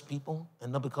religious people,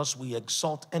 and not because we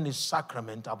exalt any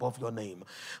sacrament above your name,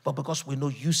 but because we know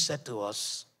you said to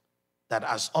us that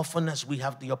as often as we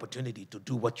have the opportunity to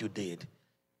do what you did,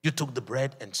 you took the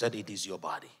bread and said it is your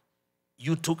body.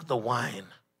 You took the wine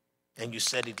and you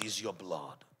said it is your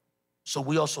blood. So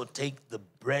we also take the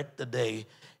bread today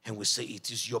and we say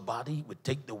it is your body. We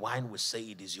take the wine, we say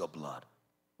it is your blood.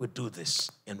 We do this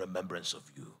in remembrance of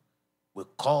you. We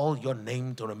call your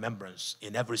name to remembrance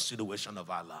in every situation of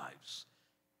our lives.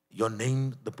 Your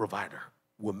name, the provider,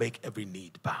 will make every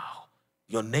need bow.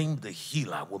 Your name, the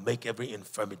healer, will make every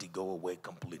infirmity go away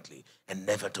completely and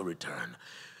never to return.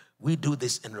 We do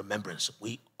this in remembrance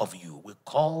of you. We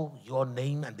call your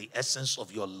name and the essence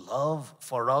of your love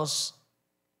for us,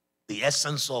 the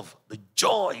essence of the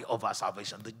joy of our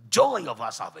salvation, the joy of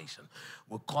our salvation.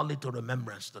 We call it to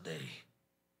remembrance today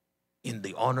in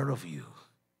the honor of you,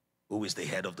 who is the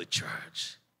head of the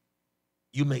church.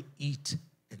 You may eat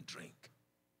and drink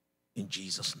in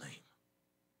Jesus' name.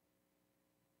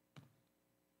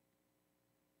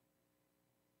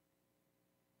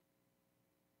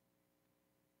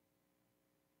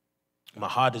 My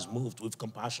heart is moved with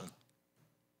compassion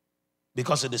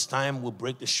because it is time we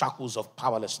break the shackles of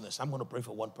powerlessness. I'm going to pray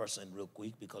for one person real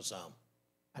quick because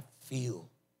I feel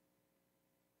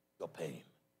your pain.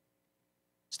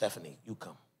 Stephanie, you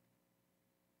come.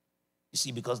 You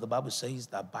see, because the Bible says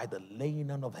that by the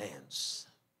laying on of hands,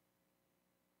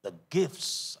 the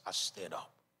gifts are stirred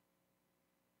up.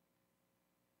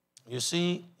 You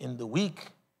see, in the week,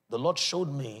 the Lord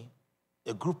showed me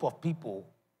a group of people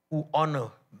who honor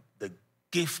the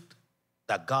gift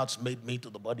that God's made me to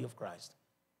the body of Christ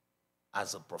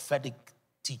as a prophetic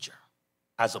teacher,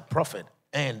 as a prophet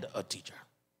and a teacher.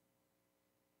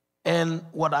 And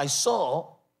what I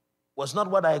saw was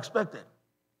not what I expected.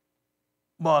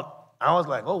 But I was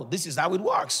like, oh, this is how it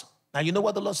works. Now, you know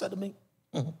what the Lord said to me?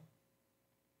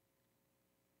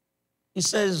 He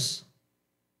says,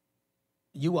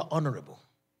 you are honorable.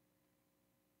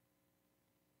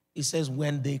 He says,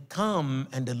 when they come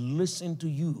and they listen to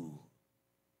you,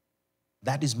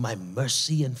 that is my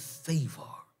mercy and favor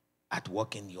at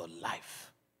work in your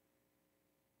life.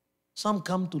 Some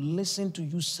come to listen to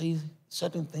you say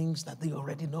certain things that they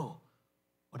already know,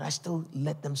 but I still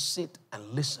let them sit and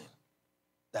listen,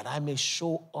 that I may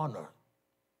show honor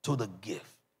to the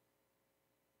gift.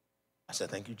 I said,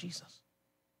 thank you, Jesus.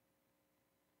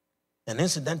 And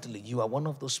incidentally, you are one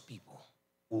of those people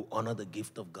who honor the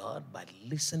gift of God by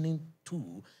listening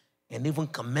to and even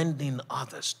commending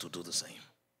others to do the same.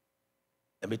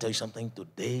 Let me tell you something.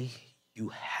 Today, you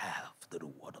have the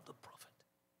reward of the prophet.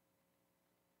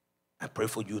 I pray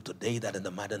for you today that in the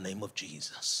mighty name of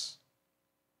Jesus,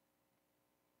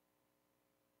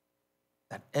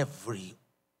 that every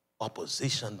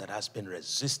opposition that has been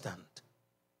resistant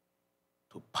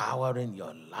to power in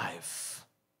your life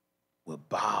will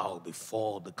bow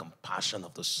before the compassion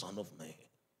of the Son of Man.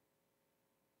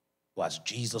 For as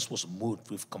Jesus was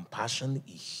moved with compassion,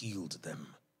 he healed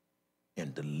them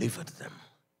and delivered them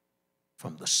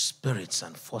from the spirits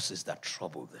and forces that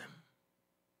trouble them.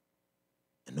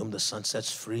 And whom the Son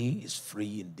sets free is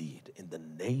free indeed. In the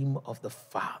name of the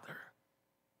Father,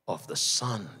 of the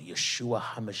Son, Yeshua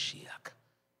HaMashiach,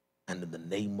 and in the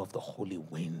name of the Holy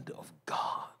Wind of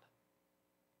God,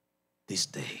 this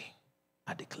day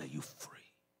I declare you free.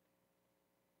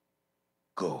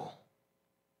 Go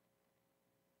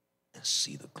and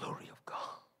see the glory of God.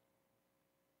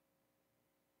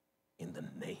 In the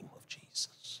name of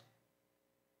Jesus.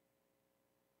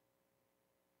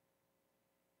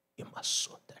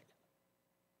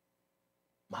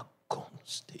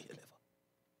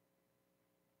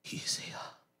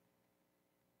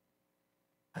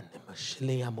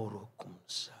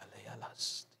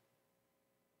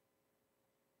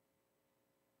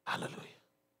 Hallelujah.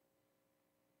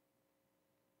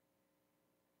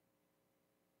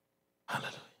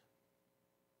 Hallelujah.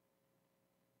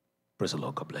 Praise the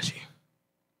Lord. God bless you.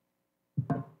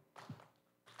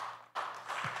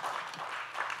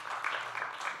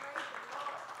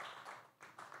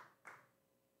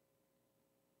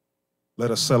 Let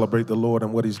us celebrate the Lord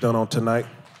and what he's done on tonight.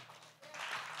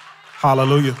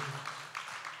 Hallelujah.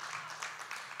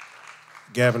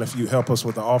 Gavin, if you help us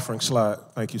with the offering slide.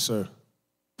 Thank you, sir.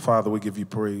 Father, we give you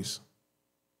praise.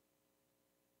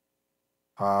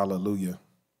 Hallelujah.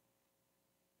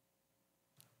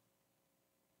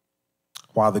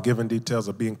 While the giving details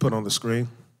are being put on the screen.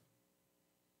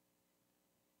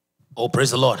 Oh, praise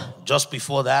the Lord. Just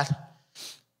before that,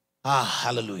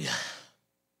 hallelujah.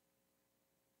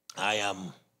 I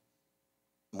am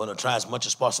going to try as much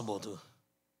as possible to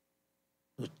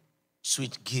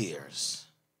switch gears.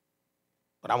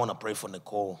 But I want to pray for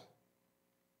Nicole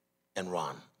and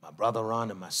Ron, my brother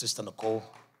Ron and my sister Nicole.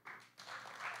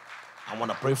 I want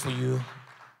to pray for you.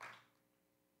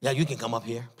 Yeah, you can come up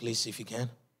here, please, if you can.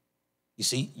 You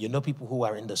see, you know people who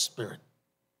are in the spirit.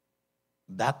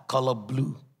 That color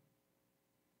blue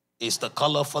is the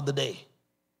color for the day.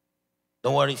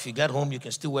 Don't worry, if you get home, you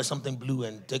can still wear something blue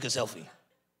and take a selfie.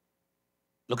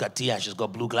 Look at Tia, she's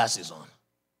got blue glasses on.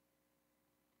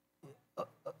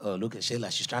 Look at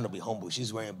Shayla, she's trying to be humble.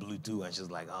 She's wearing blue too, and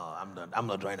she's like, oh, I'm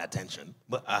not drawing attention.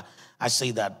 But I say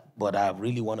that, but I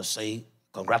really want to say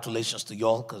congratulations to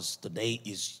y'all, because today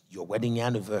is your wedding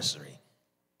anniversary.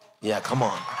 Yeah, come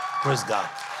on. Praise God.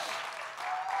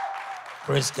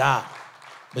 Praise God.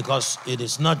 Because it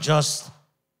is not just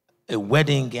a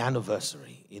wedding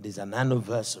anniversary. It is an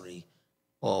anniversary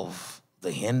of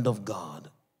the hand of God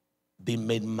being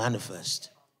made manifest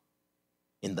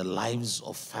in the lives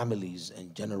of families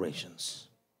and generations.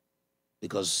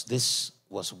 Because this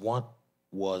was what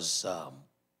was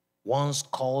once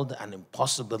called an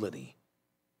impossibility.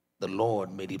 The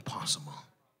Lord made it possible.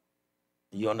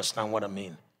 You understand what I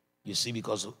mean? You see,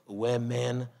 because where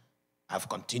men have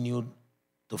continued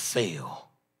to fail,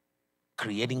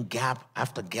 creating gap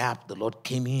after gap, the Lord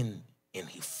came in and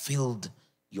he filled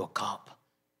your cup,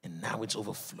 and now it's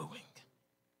overflowing.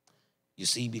 You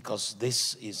see, because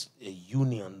this is a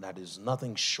union that is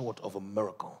nothing short of a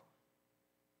miracle.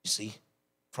 You see,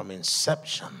 from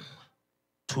inception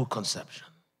to conception,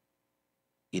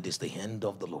 it is the hand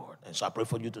of the Lord. And so I pray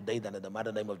for you today that in the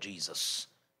mighty name of Jesus,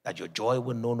 that your joy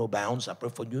will know no bounds. I pray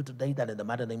for you today that in the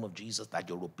mighty name of Jesus, that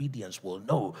your obedience will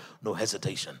know no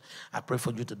hesitation. I pray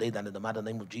for you today that in the mighty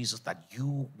name of Jesus, that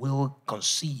you will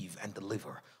conceive and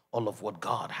deliver all of what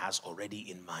God has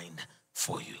already in mind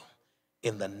for you.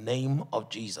 In the name of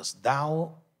Jesus,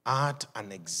 thou art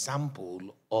an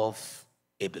example of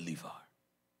a believer.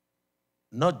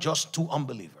 Not just two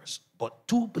unbelievers, but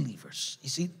two believers. You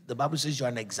see, the Bible says you're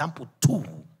an example to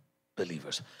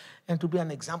believers. And to be an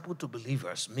example to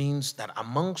believers means that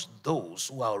amongst those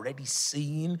who are already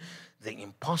seeing the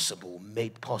impossible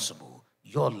made possible,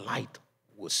 your light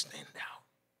will stand out.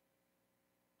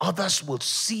 Others will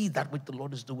see that which the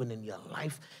Lord is doing in your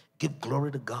life, give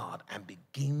glory to God, and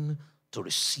begin to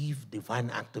receive divine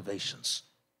activations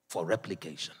for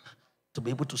replication. To be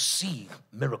able to see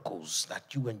miracles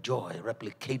that you enjoy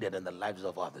replicated in the lives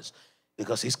of others.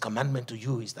 Because his commandment to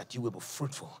you is that you will be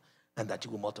fruitful and that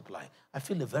you will multiply. I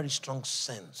feel a very strong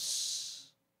sense.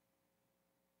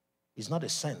 It's not a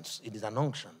sense, it is an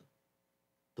unction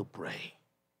to pray.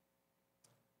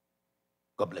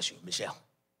 God bless you. Michelle,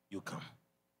 you come.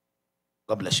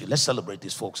 God bless you. Let's celebrate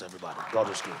these folks, everybody. God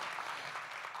is good.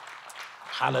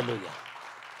 Hallelujah.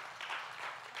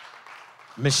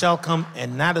 Michelle, come,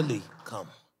 and Natalie, come.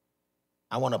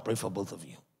 I want to pray for both of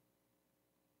you.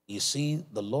 You see,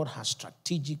 the Lord has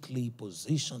strategically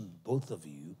positioned both of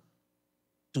you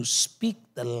to speak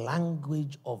the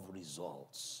language of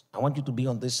results. I want you to be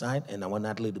on this side, and I want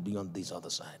Natalie to be on this other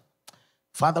side.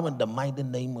 Father, in the mighty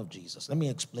name of Jesus, let me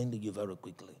explain to you very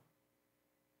quickly.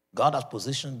 God has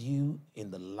positioned you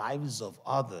in the lives of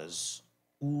others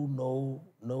who know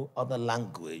no other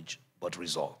language but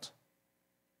result.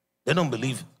 They don't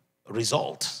believe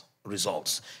results.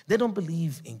 They don't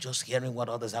believe in just hearing what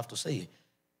others have to say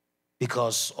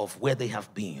because of where they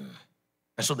have been.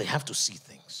 And so they have to see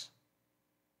things.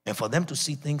 And for them to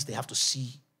see things, they have to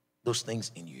see those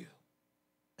things in you.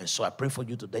 And so I pray for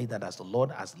you today that as the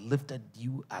Lord has lifted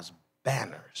you as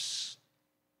banners,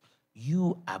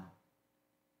 you are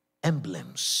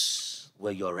emblems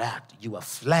where you're at. You are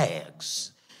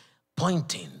flags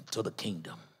pointing to the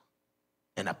kingdom.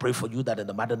 And I pray for you that in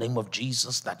the mighty name of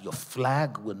Jesus, that your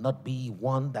flag will not be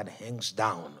one that hangs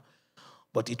down,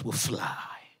 but it will fly.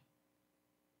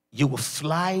 You will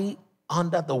fly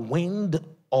under the wind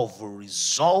of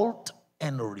result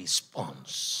and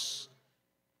response.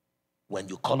 When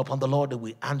you call upon the Lord, He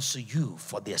will answer you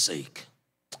for their sake.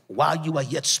 While you are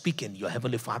yet speaking, your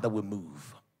Heavenly Father will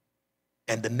move.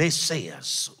 And the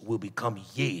naysayers will become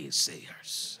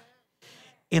yea-sayers.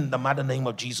 In the mighty name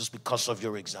of Jesus, because of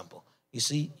your example. You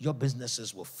see, your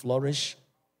businesses will flourish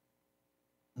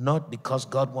not because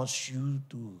God wants you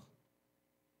to,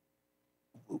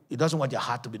 He doesn't want your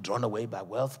heart to be drawn away by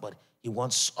wealth, but He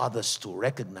wants others to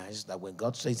recognize that when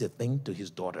God says a thing to His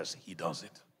daughters, He does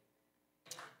it.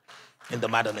 In the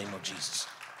mighty name of Jesus.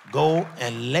 Go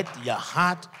and let your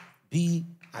heart be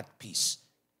at peace.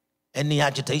 Any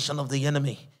agitation of the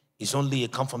enemy is only a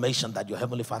confirmation that your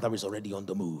Heavenly Father is already on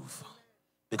the move.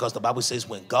 Because the Bible says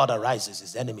when God arises,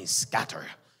 His enemies scatter.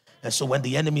 And so when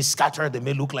the enemies scatter, they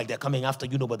may look like they're coming after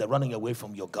you, but they're running away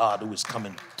from your God who is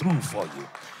coming through for you.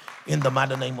 In the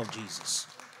mighty name of Jesus.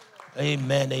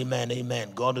 Amen, amen,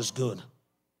 amen. God is good.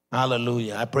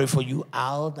 Hallelujah. I pray for you,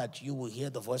 Al, that you will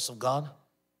hear the voice of God.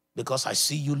 Because I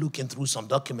see you looking through some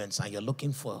documents and you're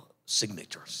looking for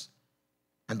signatures.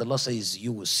 And the Lord says,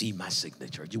 you will see my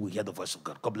signature. You will hear the voice of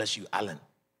God. God bless you, Alan.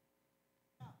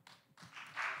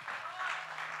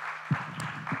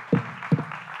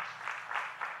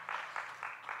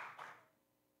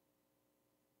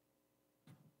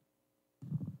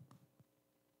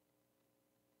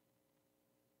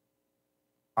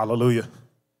 Hallelujah.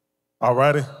 All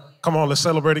righty. Come on, let's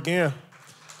celebrate again.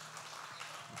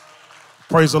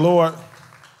 Praise the Lord.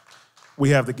 We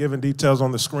have the giving details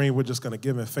on the screen. We're just going to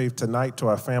give in faith tonight to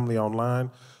our family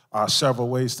online. Several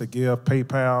ways to give.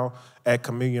 PayPal at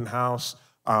Communion House.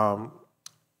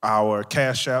 Our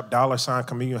Cash App, $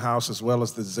 Communion House, as well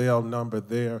as the Zelle number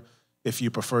there, if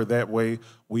you prefer that way.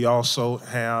 We also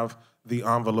have the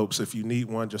envelopes. If you need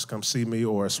one, just come see me,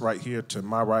 or it's right here to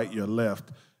my right, your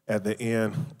left, at the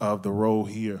end of the row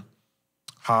here.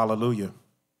 Hallelujah.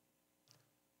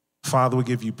 Father, we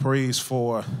give you praise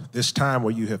for this time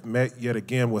where you have met yet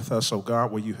again with us, oh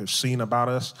God, where you have seen about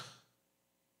us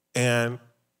and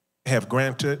have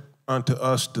granted unto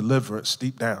us deliverance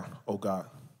deep down, oh God,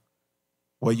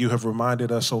 where you have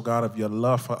reminded us, oh God, of your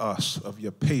love for us, of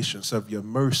your patience, of your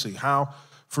mercy, how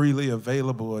freely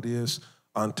available it is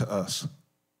unto us.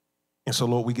 And so,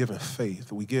 Lord, we give in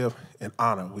faith, we give in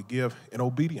honor, we give in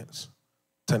obedience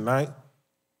tonight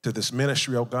to this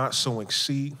ministry, oh God, sowing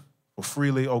seed. For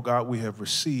freely, oh God, we have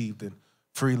received, and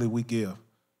freely we give.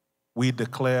 We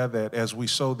declare that as we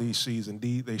sow these seeds,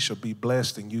 indeed they shall be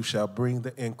blessed, and you shall bring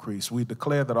the increase. We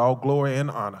declare that all glory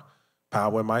and honor,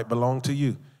 power, and might belong to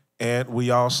you. And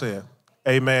we all said,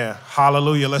 amen.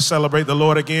 Hallelujah. Let's celebrate the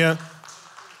Lord again.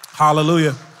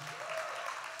 Hallelujah.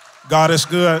 God is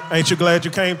good. Ain't you glad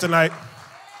you came tonight?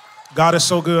 God is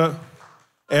so good.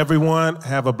 Everyone,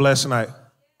 have a blessed night.